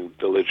Hungarian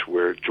village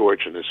where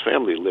George and his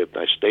family lived.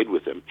 I stayed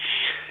with him.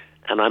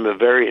 And I'm a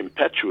very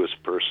impetuous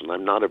person.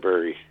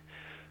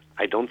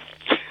 I don't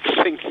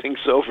think things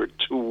over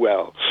too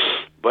well,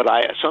 but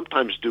I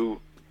sometimes do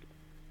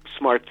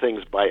smart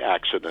things by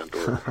accident.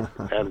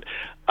 And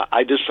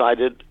I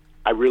decided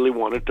I really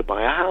wanted to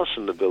buy a house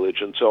in the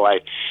village, and so I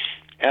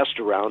asked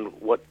around,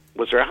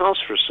 was there a house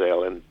for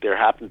sale? And there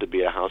happened to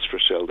be a house for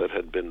sale that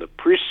had been the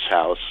priest's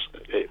house.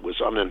 It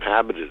was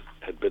uninhabited,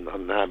 had been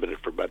uninhabited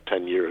for about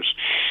 10 years.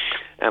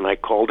 And I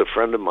called a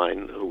friend of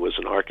mine who was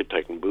an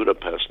architect in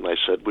Budapest, and I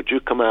said, would you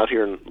come out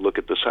here and look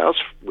at this house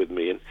with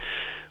me? And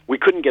we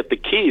couldn't get the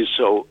keys,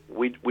 so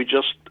we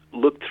just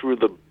looked through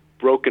the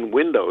broken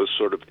windows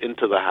sort of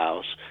into the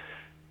house,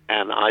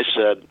 and I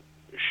said,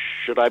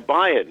 should I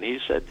buy it? And he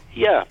said,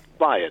 yeah,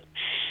 buy it.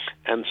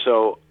 And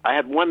so I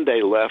had one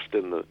day left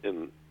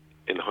in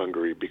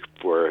Hungary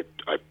before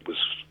I was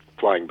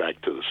flying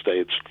back to the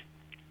States.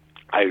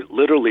 I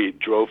literally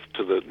drove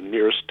to the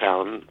nearest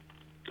town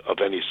of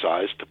any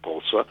size, to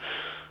Polsa.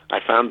 I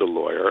found a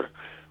lawyer.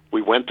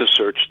 We went to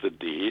search the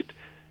deed.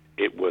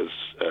 It was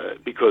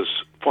because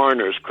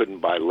foreigners couldn't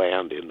buy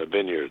land in the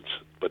vineyards,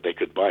 but they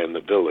could buy in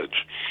the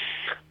village.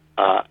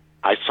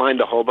 I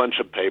signed a whole bunch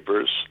of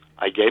papers.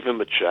 I gave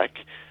him a check.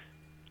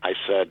 I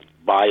said,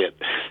 buy it.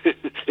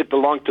 It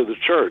belonged to the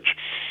church.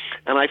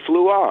 And I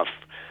flew off.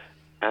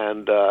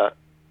 And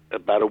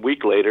about a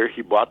week later,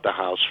 he bought the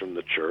house from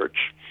the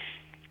church.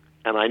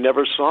 And I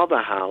never saw the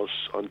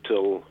house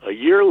until a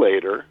year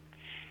later.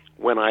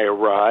 When I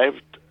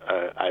arrived,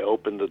 I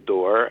opened the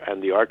door,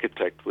 and the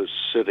architect was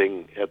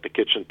sitting at the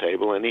kitchen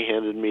table, and he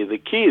handed me the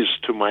keys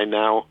to my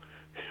now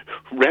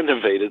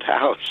renovated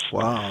house.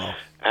 Wow.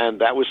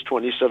 And that was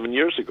 27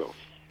 years ago.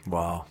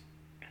 Wow.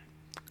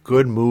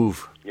 Good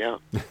move. Yeah.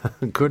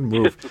 Good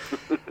move.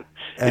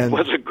 It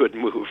was a good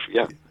move,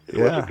 yeah. It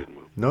was a good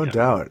move. No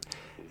doubt.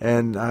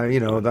 And,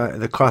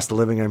 the cost of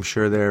living, I'm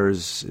sure, there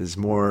is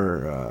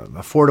more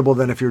affordable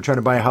than if you were trying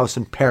to buy a house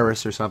in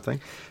Paris or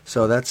something.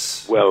 So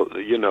that's... Well,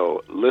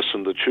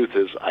 listen, the truth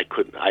is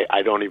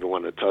I don't even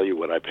want to tell you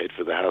what I paid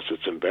for the house.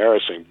 It's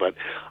embarrassing, but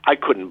I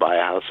couldn't buy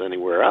a house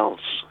anywhere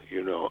else.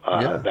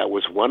 That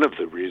was one of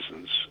the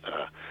reasons.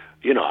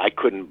 I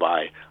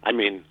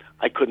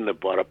couldn't have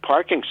bought a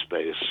parking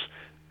space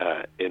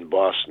in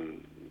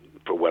Boston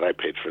for what I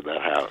paid for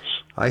that house.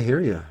 I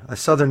hear you.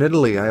 Southern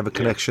Italy, I have a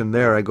connection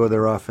there. I go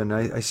there often.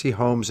 I see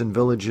homes in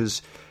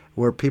villages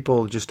where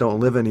people just don't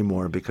live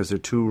anymore because they're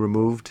too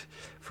removed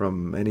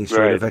from any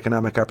sort of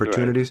economic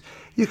opportunities.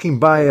 Right. You can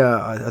buy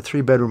a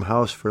 3-bedroom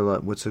house for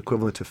what's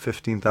equivalent to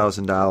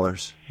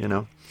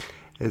 $15,000,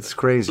 It's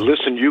crazy.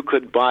 Listen, you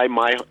could buy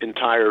my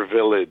entire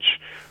village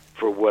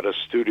for what a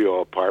studio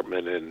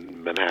apartment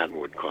in Manhattan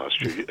would cost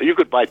you. You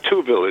could buy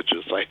 2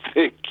 villages, I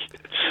think.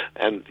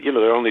 And,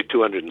 there are only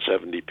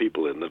 270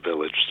 people in the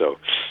village, so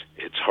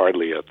it's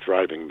hardly a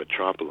thriving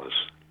metropolis.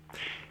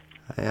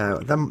 Yeah,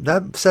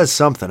 that says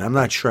something. I'm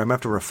not sure. I'm going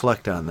to have to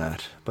reflect on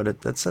that.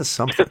 But that says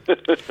something.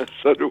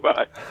 So do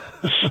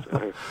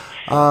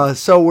I.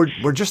 So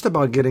we're just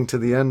about getting to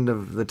the end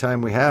of the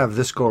time we have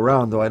this go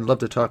around, though I'd love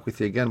to talk with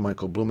you again,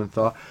 Michael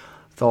Blumenthal.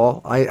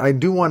 I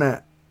do want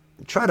to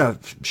try to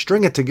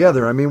string it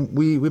together. I mean,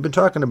 we've been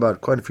talking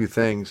about quite a few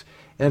things.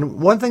 And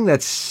one thing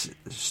that's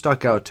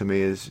stuck out to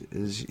me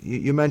is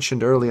you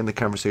mentioned early in the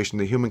conversation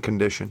the human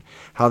condition,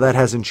 how that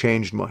hasn't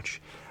changed much.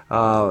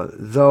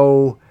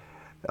 Though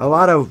a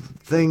lot of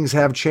things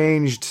have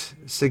changed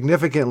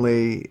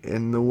significantly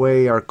in the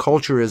way our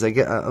culture is,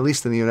 at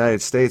least in the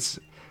United States,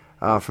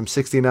 from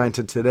 1969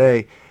 to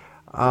today.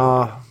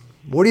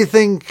 What do you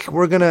think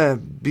we're going to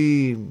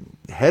be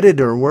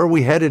headed, or where are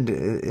we headed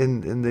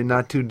in the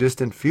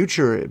not-too-distant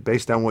future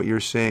based on what you're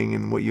saying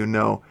and what you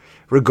know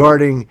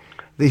regarding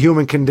the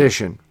human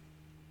condition?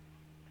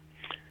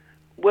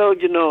 Well,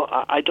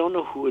 I don't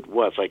know who it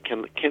was. I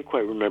can't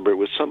quite remember. It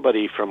was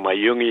somebody from my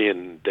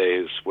Jungian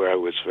days where I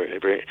was very,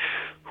 very,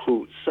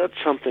 who said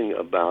something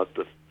about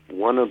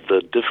one of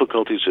the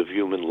difficulties of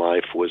human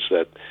life was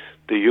that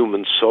the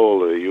human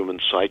soul or the human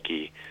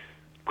psyche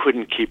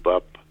couldn't keep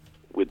up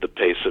with the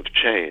pace of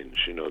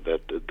change.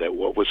 That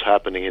what was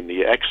happening in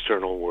the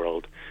external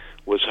world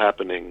was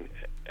happening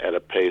at a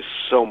pace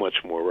so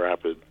much more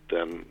rapid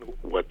than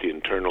what the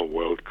internal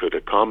world could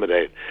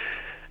accommodate.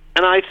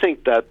 And I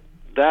think that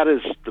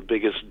is the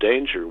biggest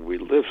danger we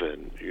live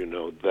in,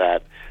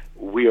 that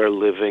we are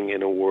living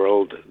in a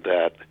world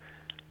that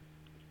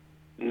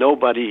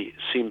nobody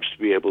seems to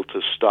be able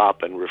to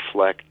stop and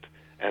reflect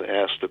and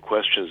ask the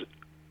questions,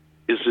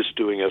 is this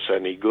doing us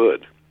any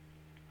good?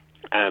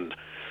 And,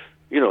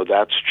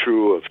 that's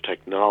true of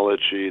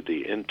technology,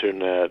 the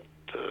internet,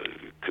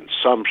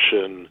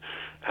 consumption,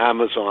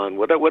 Amazon,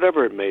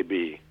 whatever it may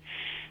be.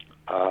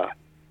 And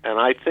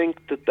I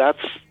think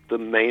that's the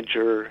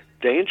major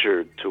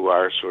danger to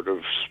our sort of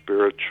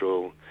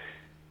spiritual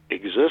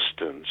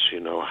existence,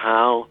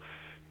 how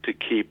to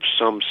keep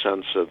some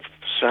sense of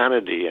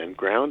sanity and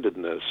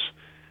groundedness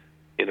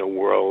in a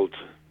world,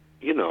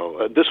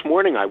 this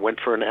morning I went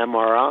for an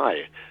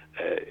MRI,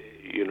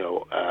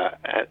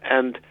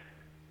 and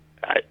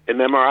an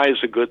MRI is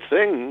a good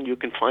thing. You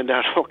can find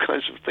out all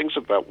kinds of things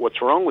about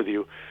what's wrong with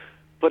you,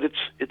 but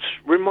it's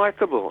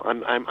remarkable.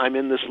 I'm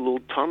in this little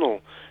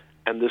tunnel,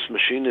 and this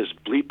machine is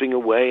bleeping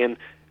away and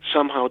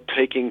somehow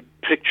taking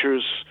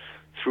pictures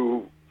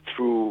through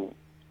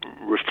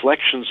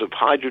reflections of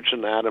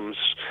hydrogen atoms.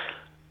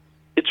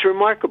 It's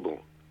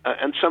remarkable,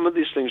 and some of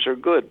these things are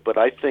good, but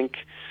I think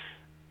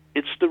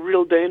it's the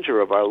real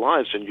danger of our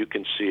lives, and you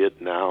can see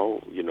it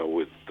now,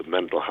 with the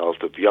mental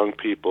health of young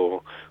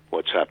people,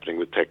 what's happening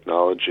with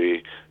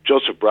technology.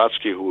 Joseph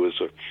Brodsky, who was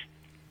a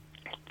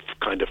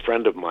kind of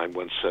friend of mine,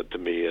 once said to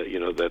me,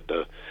 that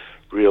the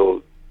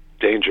real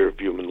danger of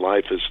human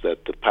life is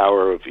that the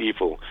power of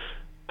evil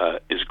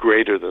is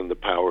greater than the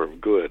power of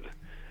good.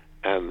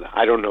 And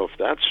I don't know if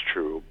that's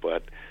true,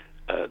 but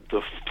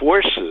the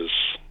forces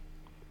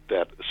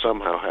that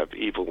somehow have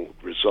evil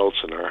results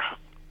in our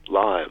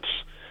lives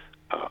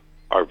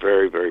are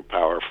very, very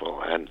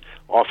powerful and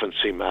often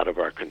seem out of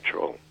our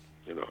control.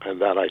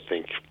 And that, I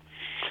think,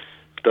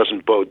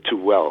 doesn't bode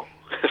too well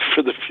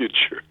for the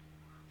future.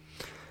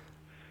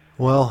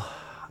 Well,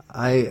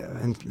 I,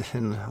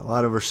 in a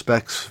lot of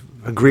respects,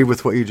 agree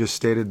with what you just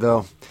stated,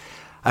 though.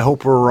 I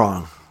hope we're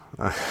wrong.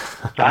 I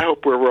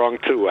hope we're wrong,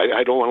 too.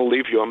 I don't want to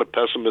leave you on a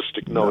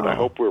pessimistic note. No. I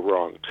hope we're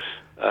wrong.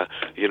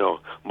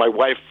 My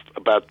wife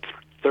about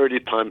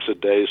 30 times a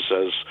day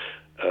says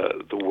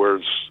the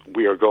words,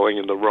 "We are going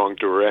in the wrong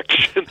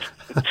direction."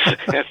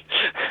 And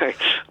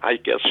I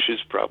guess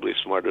she's probably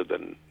smarter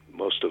than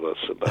most of us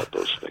about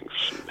those things.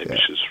 Maybe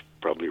she's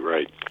probably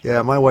right.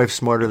 Yeah, my wife's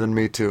smarter than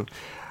me, too.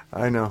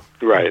 I know.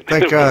 Right.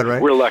 Thank God,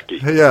 right? We're lucky.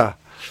 Yeah.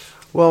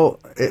 Well,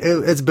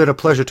 it's been a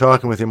pleasure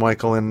talking with you,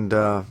 Michael. And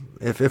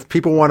if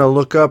people want to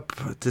look up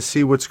to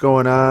see what's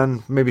going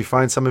on, maybe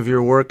find some of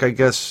your work, I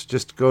guess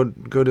just go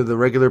to the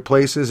regular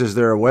places. Is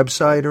there a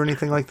website or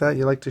anything like that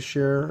you like to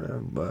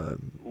share?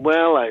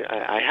 Well,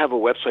 I have a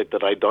website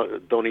that I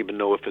don't even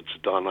know if it's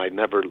done. I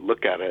never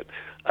look at it.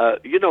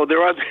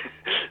 There are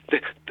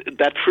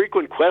that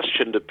frequent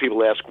question that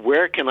people ask,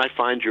 where can I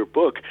find your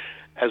book?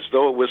 As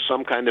though it was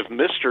some kind of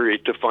mystery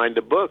to find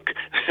a book.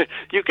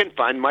 You can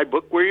find my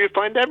book where you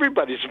find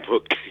everybody's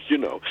book,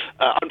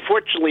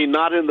 Unfortunately,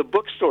 not in the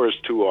bookstores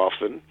too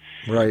often.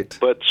 Right.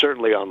 But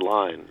certainly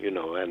online,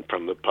 and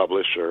from the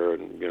publisher,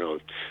 and,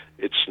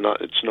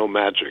 it's no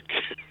magic.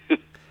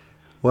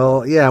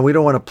 Well, yeah, we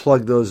don't want to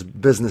plug those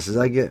businesses.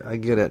 I get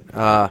it.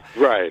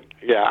 Right.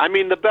 Yeah. I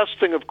mean, the best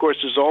thing, of course,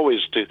 is always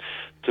to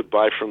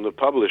buy from the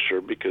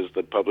publisher, because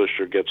the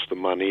publisher gets the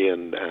money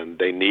and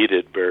they need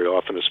it very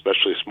often,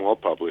 especially small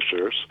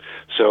publishers.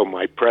 So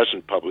my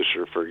present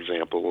publisher, for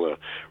example,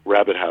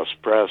 Rabbit House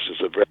Press,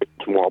 is a very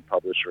small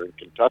publisher in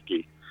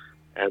Kentucky,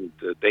 and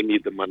they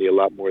need the money a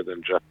lot more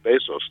than Jeff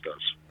Bezos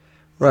does.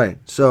 Right.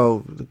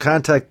 So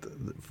contact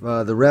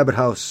the Rabbit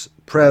House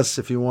Press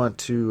if you want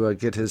to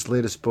get his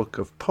latest book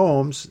of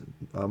poems,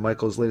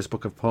 Michael's latest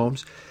book of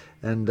poems,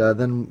 and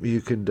then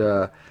you could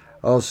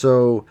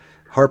also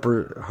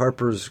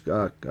Harper's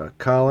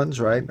Collins,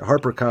 right?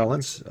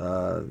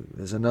 HarperCollins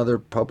is another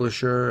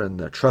publisher, and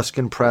the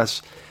Truskin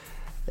Press.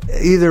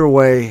 Either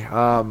way,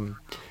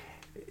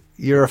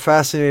 you're a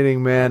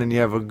fascinating man, and you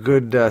have a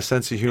good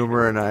sense of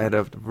humor, and I had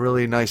a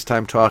really nice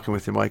time talking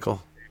with you,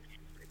 Michael.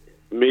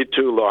 Me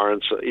too,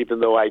 Lawrence, even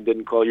though I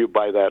didn't call you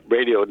by that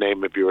radio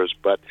name of yours,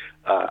 but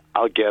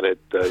I'll get it,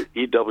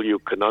 E.W.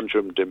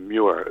 Conundrum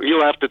Demure.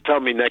 You'll have to tell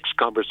me next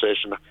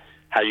conversation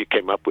how you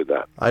came up with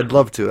that. I'd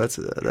love to. That's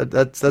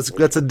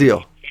a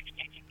deal.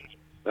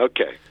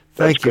 Okay.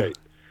 Thank you. Great.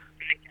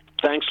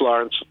 Thanks,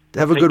 Lawrence.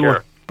 Have a Take good care.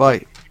 one.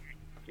 Bye.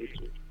 You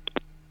too.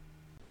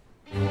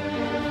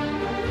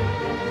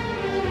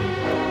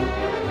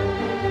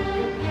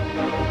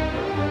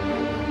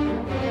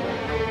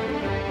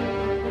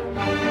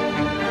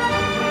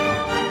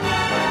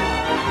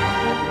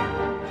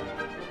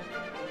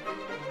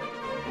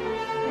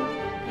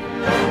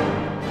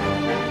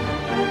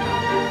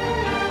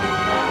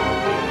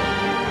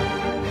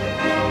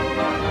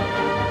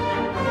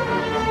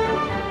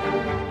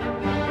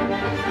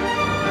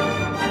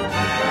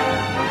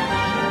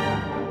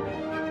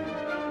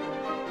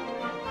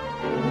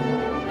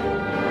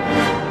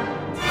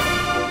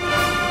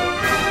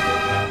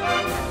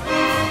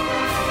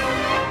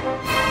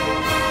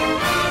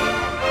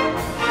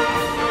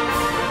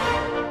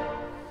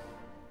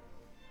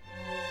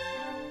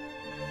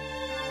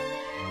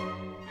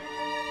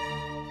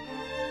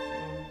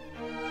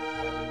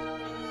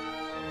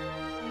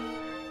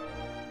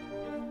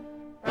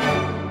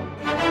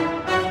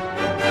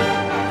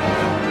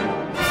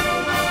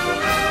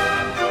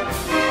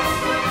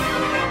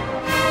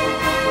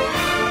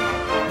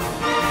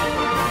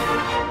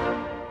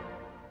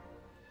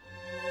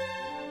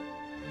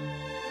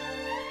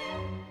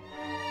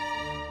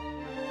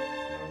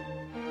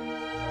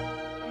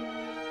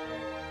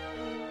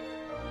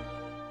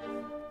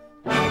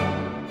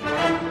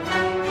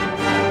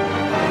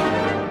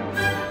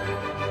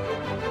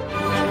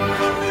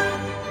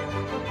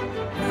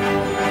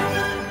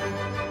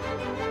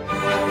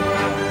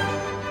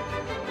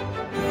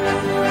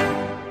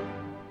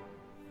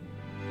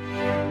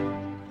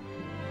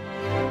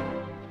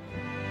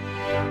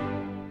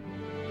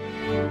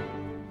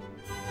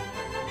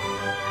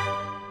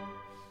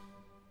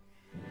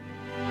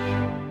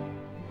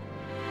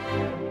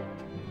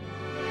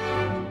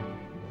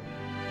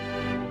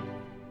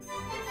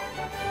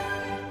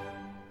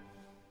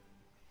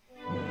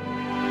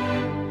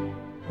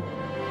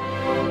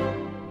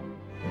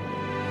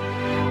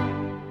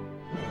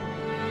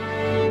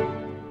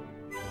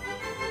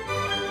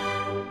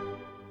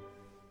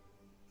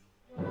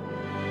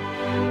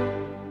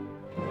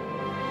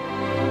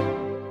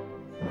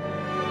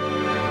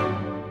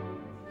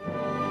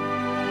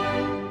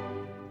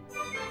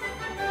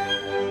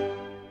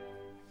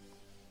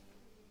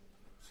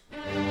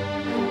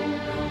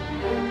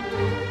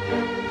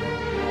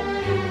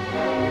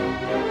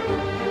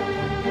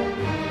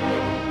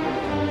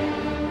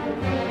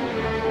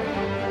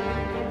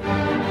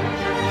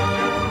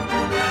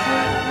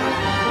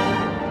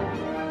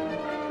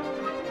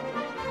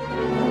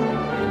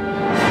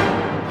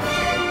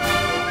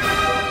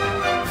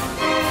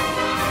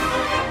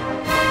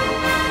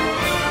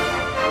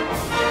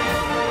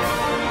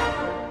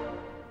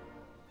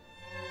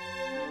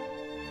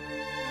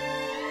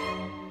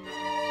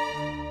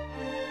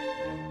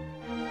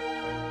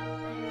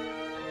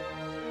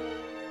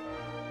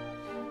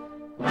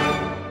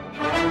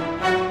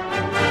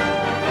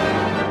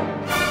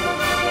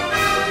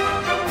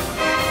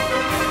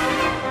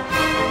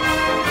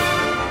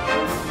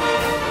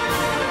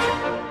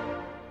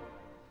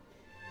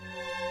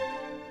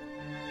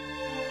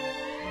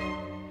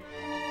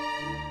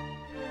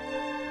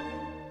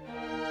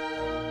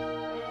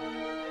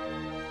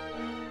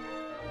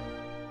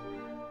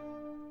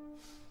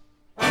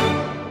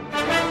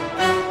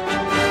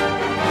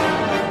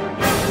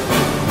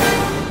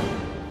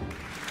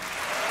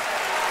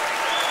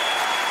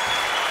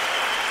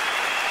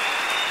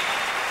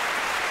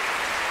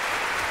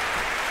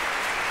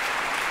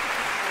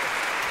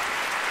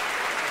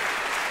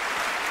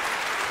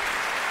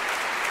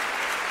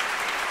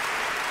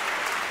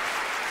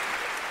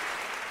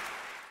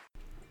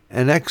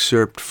 an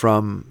excerpt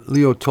from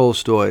Leo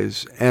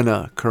Tolstoy's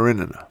Anna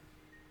Karenina.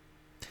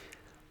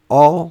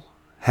 All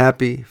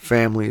happy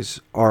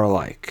families are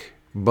alike,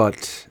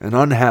 but an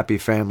unhappy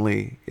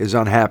family is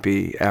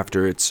unhappy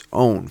after its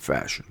own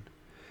fashion.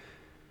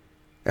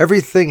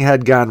 Everything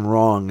had gone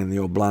wrong in the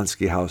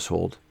Oblonsky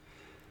household.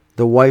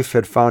 The wife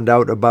had found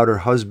out about her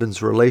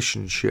husband's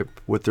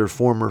relationship with their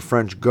former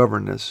French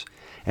governess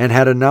and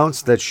had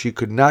announced that she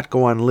could not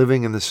go on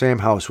living in the same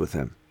house with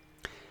him.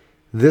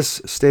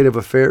 This state of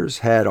affairs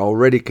had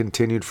already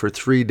continued for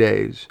 3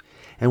 days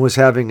and was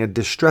having a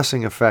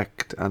distressing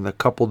effect on the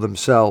couple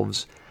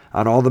themselves,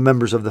 on all the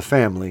members of the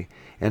family,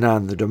 and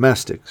on the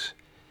domestics.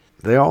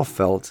 They all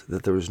felt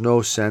that there was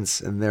no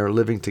sense in their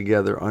living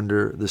together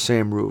under the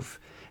same roof,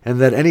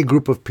 and that any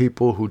group of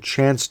people who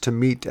chanced to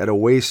meet at a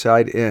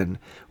wayside inn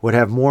would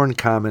have more in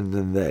common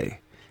than they,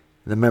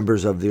 the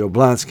members of the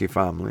Oblonsky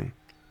family,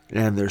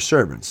 and their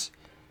servants.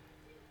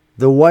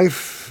 The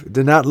wife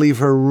did not leave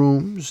her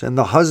rooms, and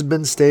the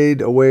husband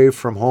stayed away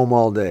from home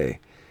all day.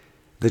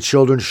 The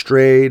children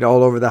strayed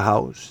all over the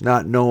house,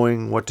 not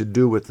knowing what to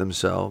do with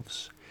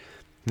themselves.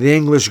 The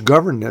English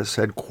governess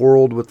had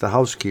quarreled with the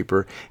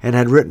housekeeper and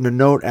had written a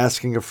note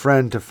asking a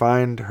friend to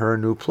find her a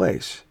new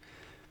place.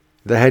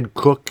 The head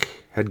cook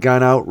had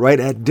gone out right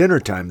at dinner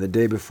time the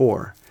day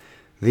before.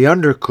 The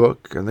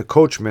undercook and the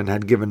coachman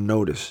had given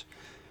notice.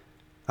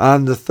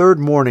 On the third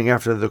morning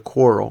after the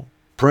quarrel,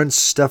 Prince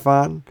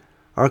Stefan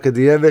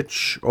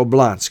Arkadyevich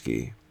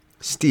Oblonsky,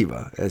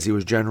 Stiva, as he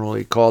was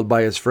generally called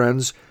by his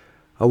friends,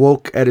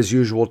 awoke at his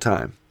usual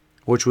time,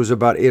 which was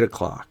about 8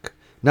 o'clock,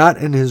 not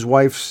in his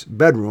wife's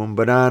bedroom,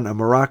 but on a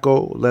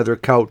Morocco leather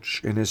couch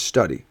in his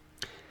study.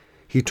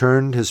 He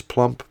turned his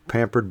plump,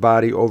 pampered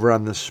body over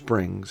on the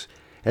springs,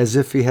 as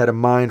if he had a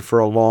mind for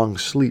a long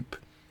sleep,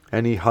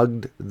 and he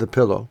hugged the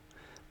pillow,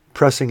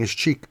 pressing his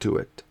cheek to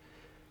it.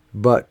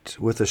 But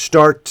with a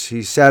start,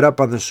 he sat up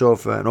on the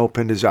sofa and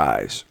opened his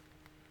eyes.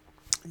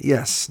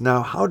 Yes,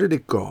 now how did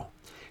it go?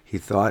 He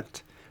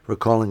thought,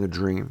 recalling a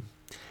dream.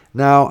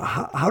 Now,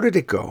 how did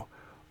it go?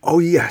 Oh,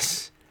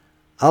 yes.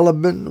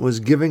 Alabin was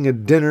giving a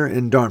dinner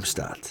in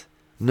Darmstadt.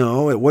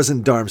 No, it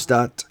wasn't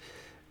Darmstadt,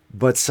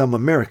 but some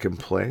American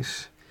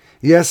place.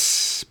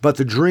 Yes, but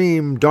the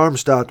dream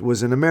Darmstadt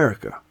was in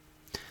America.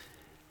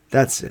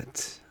 That's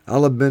it.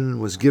 Alabin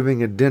was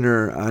giving a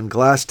dinner on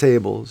glass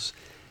tables,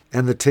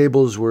 and the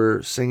tables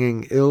were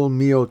singing Il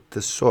mio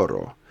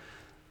tesoro.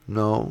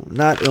 No,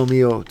 not Il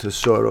mio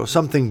tesoro,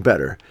 something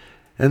better.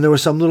 And there were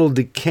some little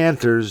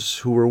decanters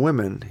who were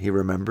women, he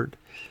remembered.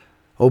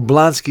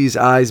 Oblonsky's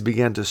eyes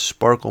began to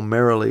sparkle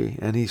merrily,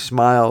 and he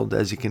smiled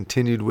as he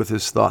continued with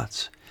his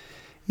thoughts.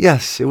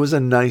 Yes, it was a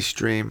nice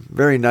dream,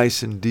 very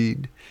nice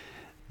indeed.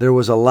 There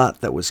was a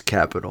lot that was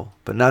capital,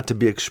 but not to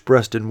be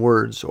expressed in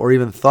words or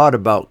even thought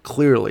about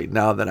clearly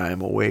now that I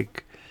am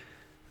awake.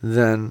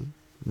 Then,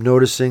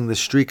 noticing the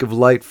streak of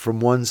light from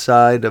one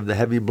side of the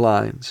heavy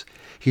blinds,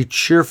 he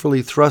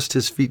cheerfully thrust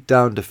his feet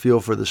down to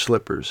feel for the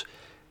slippers,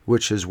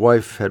 which his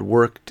wife had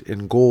worked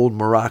in gold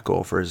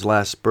morocco for his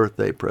last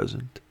birthday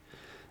present.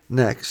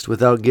 Next,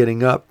 without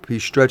getting up, he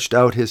stretched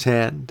out his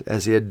hand,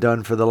 as he had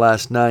done for the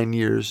last 9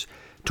 years,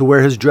 to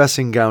where his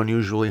dressing gown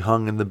usually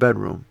hung in the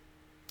bedroom.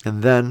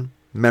 And then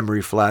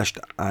memory flashed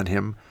on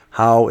him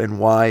how and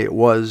why it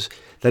was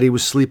that he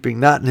was sleeping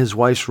not in his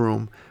wife's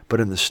room,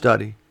 but in the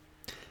study.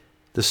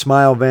 The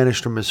smile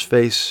vanished from his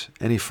face,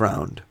 and he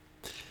frowned.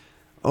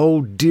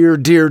 Oh, dear,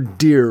 dear,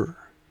 dear,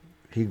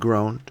 he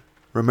groaned,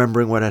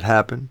 remembering what had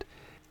happened,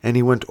 and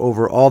he went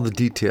over all the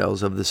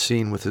details of the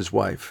scene with his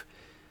wife,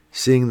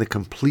 seeing the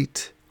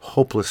complete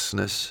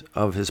hopelessness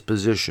of his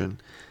position,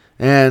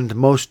 and,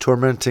 most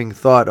tormenting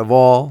thought of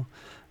all,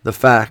 the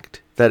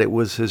fact that it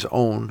was his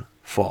own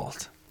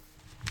fault.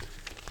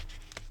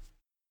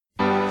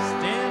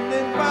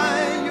 Standing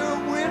by your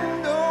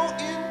window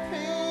in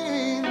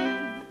pain,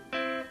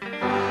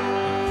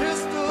 a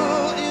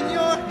pistol in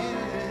your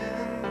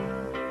hand,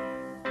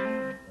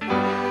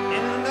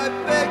 and I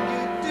beg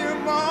you, dear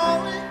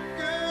Molly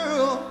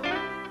girl,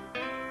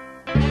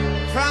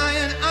 try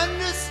and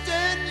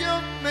understand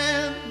your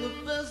man the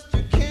best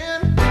you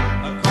can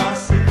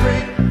across the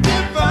great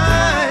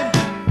divide.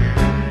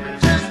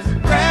 Just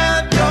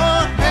grab your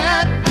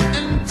hat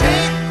and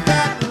take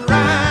that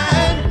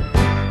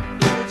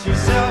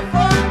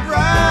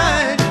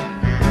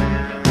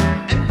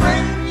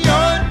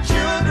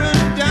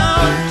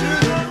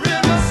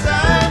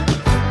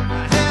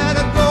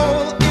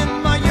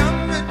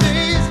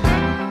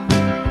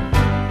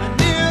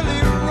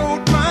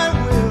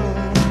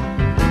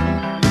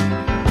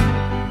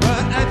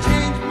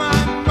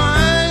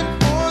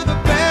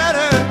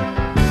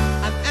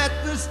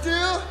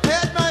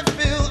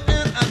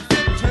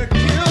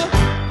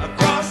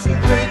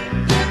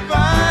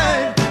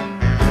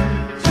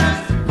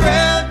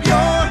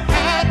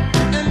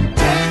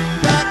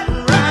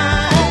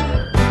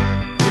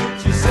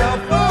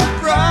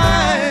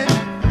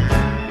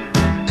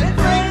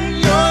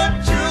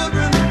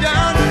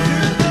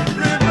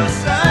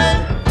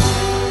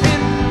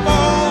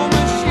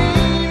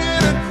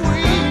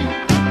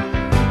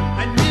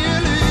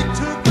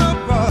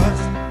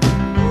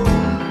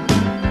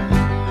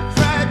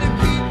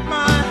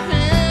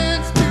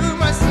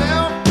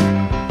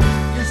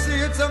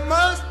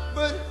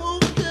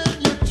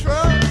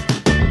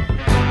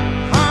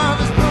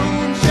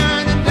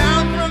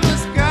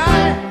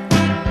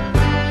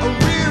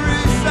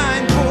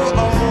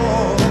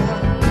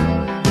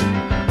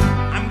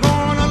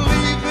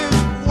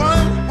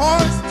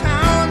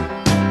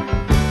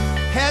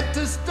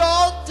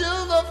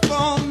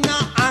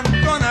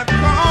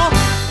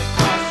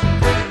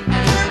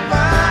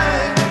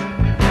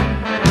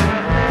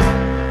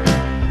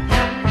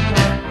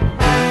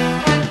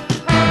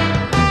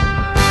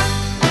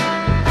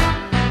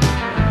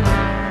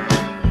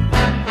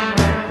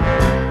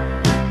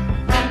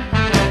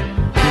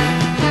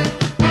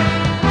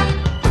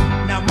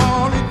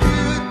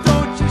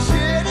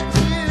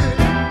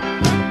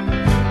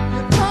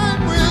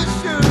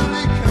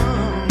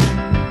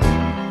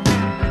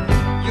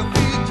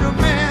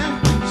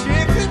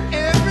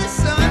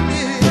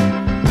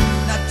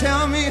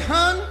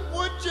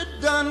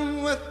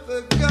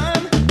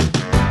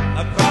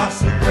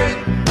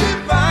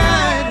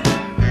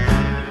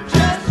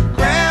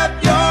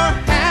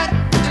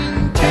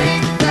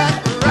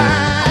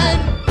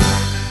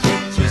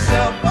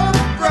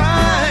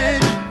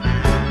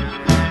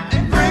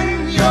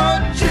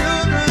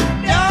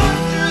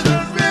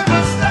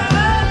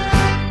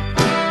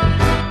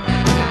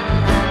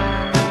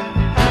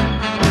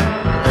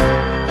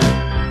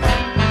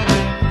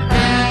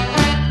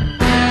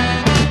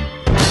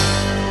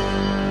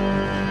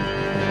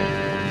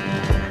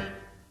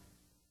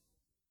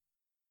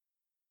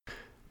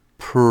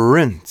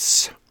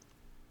Prince.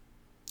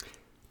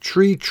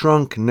 Tree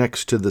trunk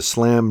next to the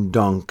slam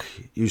dunk,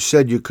 you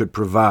said you could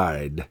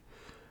provide.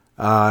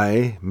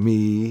 I,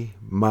 me,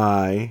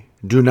 my,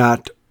 do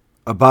not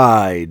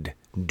abide,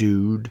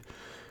 dude.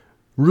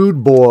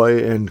 Rude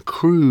boy and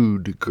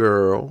crude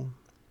girl.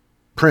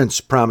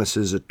 Prince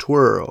promises a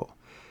twirl,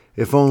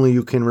 if only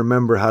you can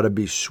remember how to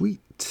be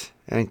sweet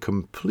and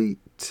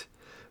complete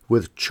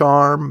with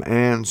charm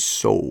and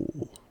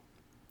soul.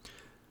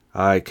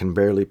 I can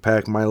barely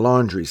pack my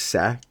laundry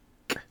sack.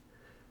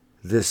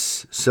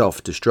 This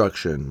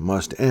self-destruction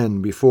must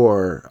end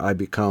before I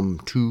become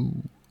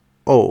too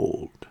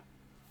old.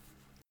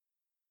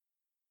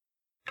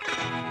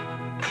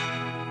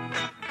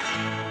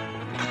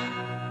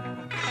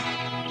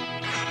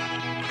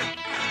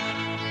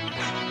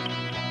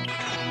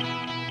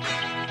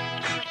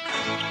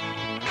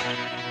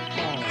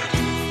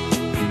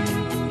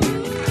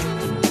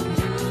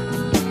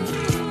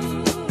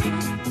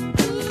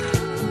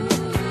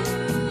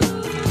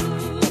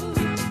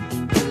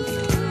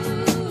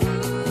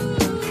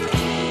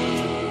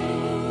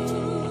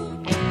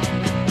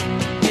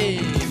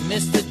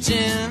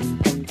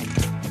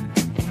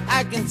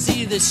 I can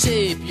see the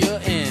shape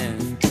you're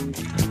in.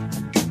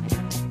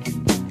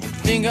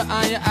 Finger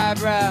on your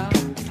eyebrow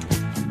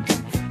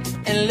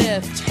and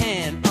left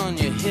hand on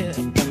your hip.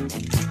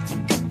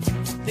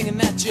 Thinking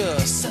that you're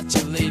such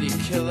a lady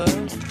killer.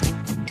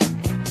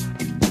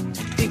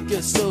 Think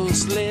you're so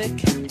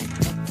slick.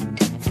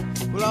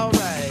 Well,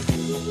 alright.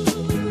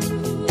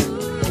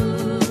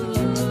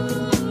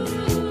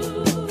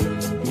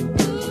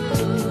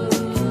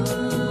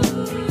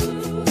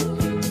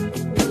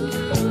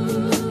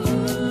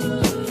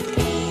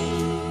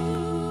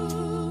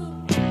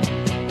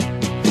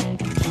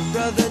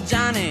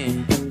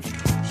 Johnny,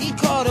 he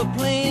caught a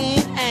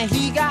plane and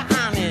he got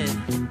on it.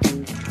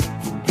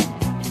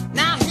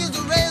 Now here's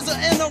a razor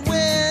in the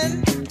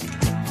wind,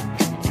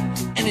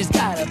 and he's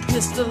got a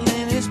pistol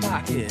in his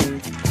pocket.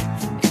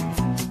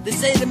 They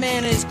say the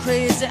man is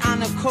crazy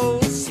on the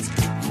coast.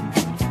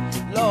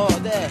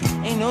 Lord, there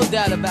ain't no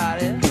doubt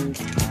about it.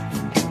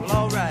 Well,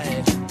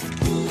 alright.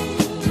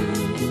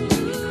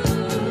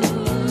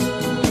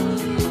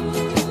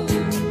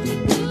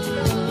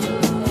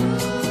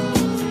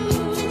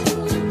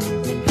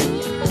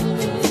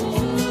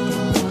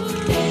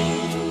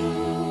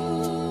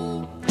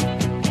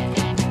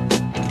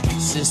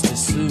 Sister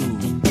Sue,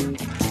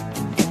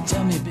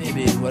 tell me,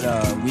 baby, what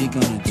are we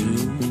gonna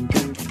do?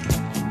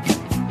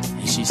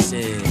 And she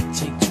said,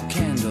 take 2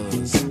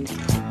 candles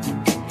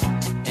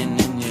and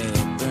then you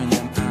burn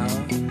them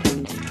out.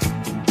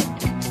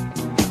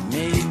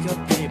 Make a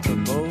paper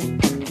boat,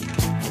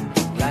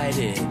 light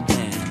it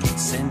and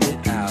send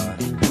it out.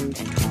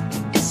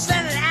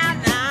 Send it out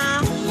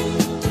now.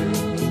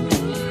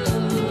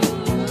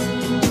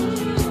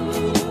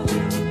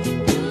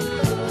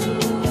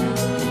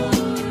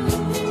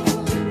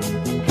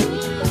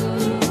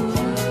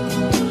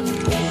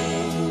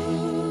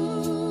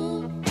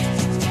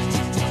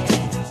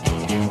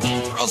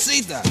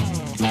 Rosita,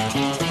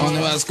 ¿dónde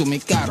vas con mi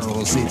carro,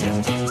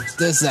 Rosita?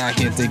 Usted sabe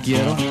que te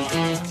quiero,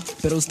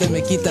 pero usted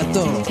me quita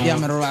todo. Ya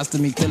me robaste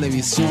mi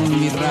televisión,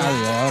 mi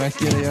radio, ahora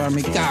quiero llevar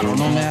mi carro.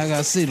 No me haga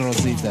así,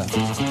 Rosita.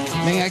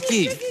 Ven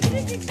aquí.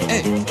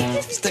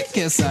 Usted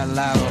que es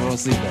salado,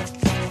 Rosita.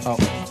 Oh.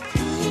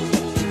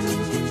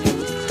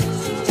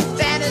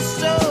 Spanish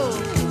soul,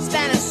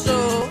 Spanish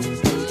soul.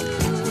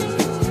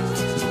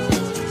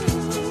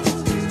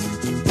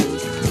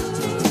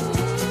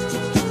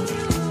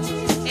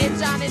 Hey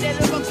Johnny, they're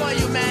looking for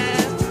you, man.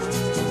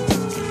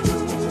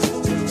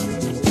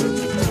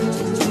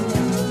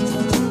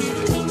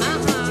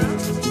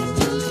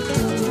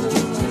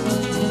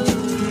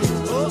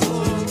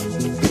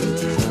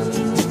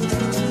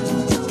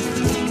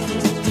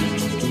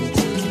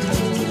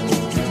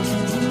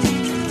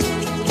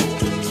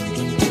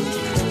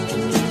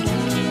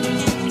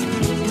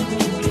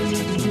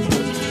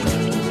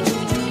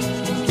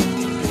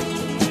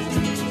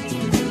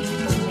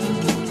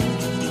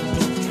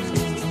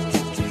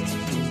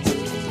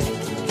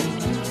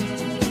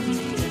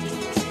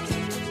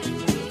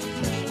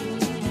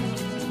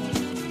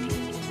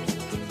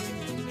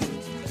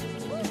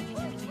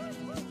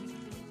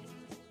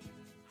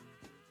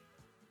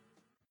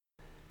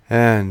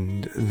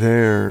 And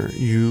there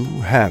you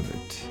have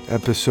it,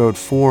 episode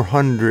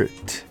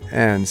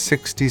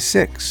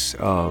 466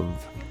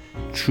 of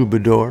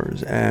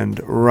Troubadours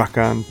and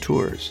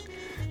Raconteurs,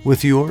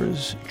 with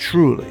yours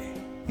truly,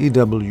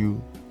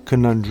 E.W.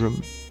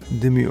 Conundrum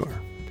Demure.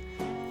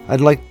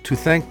 I'd like to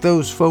thank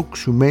those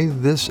folks who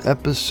made this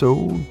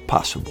episode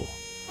possible.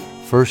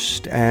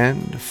 First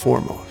and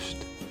foremost,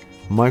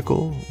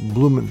 Michael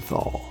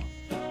Blumenthal,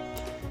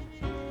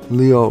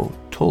 Leo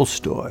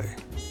Tolstoy,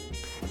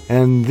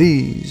 and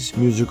these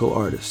musical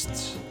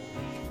artists: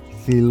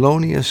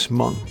 Thelonious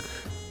Monk,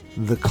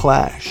 The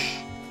Clash,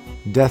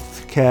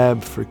 Death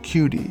Cab for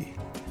Cutie,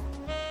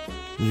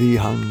 the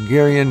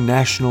Hungarian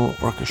National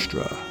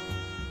Orchestra,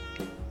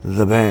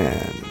 The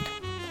Band,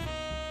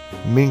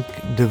 Mink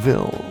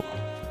DeVille,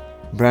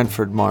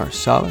 Branford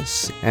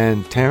Marsalis,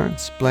 and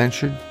Terence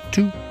Blanchard,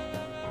 too.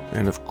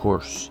 And of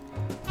course,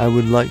 I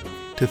would like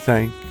to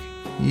thank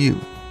you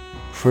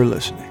for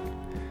listening.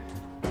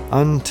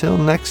 Until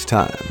next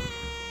time,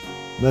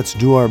 let's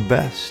do our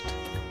best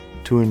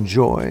to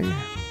enjoy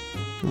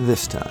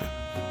this time.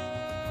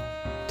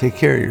 Take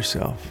care of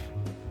yourself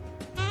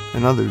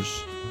and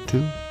others,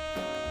 too.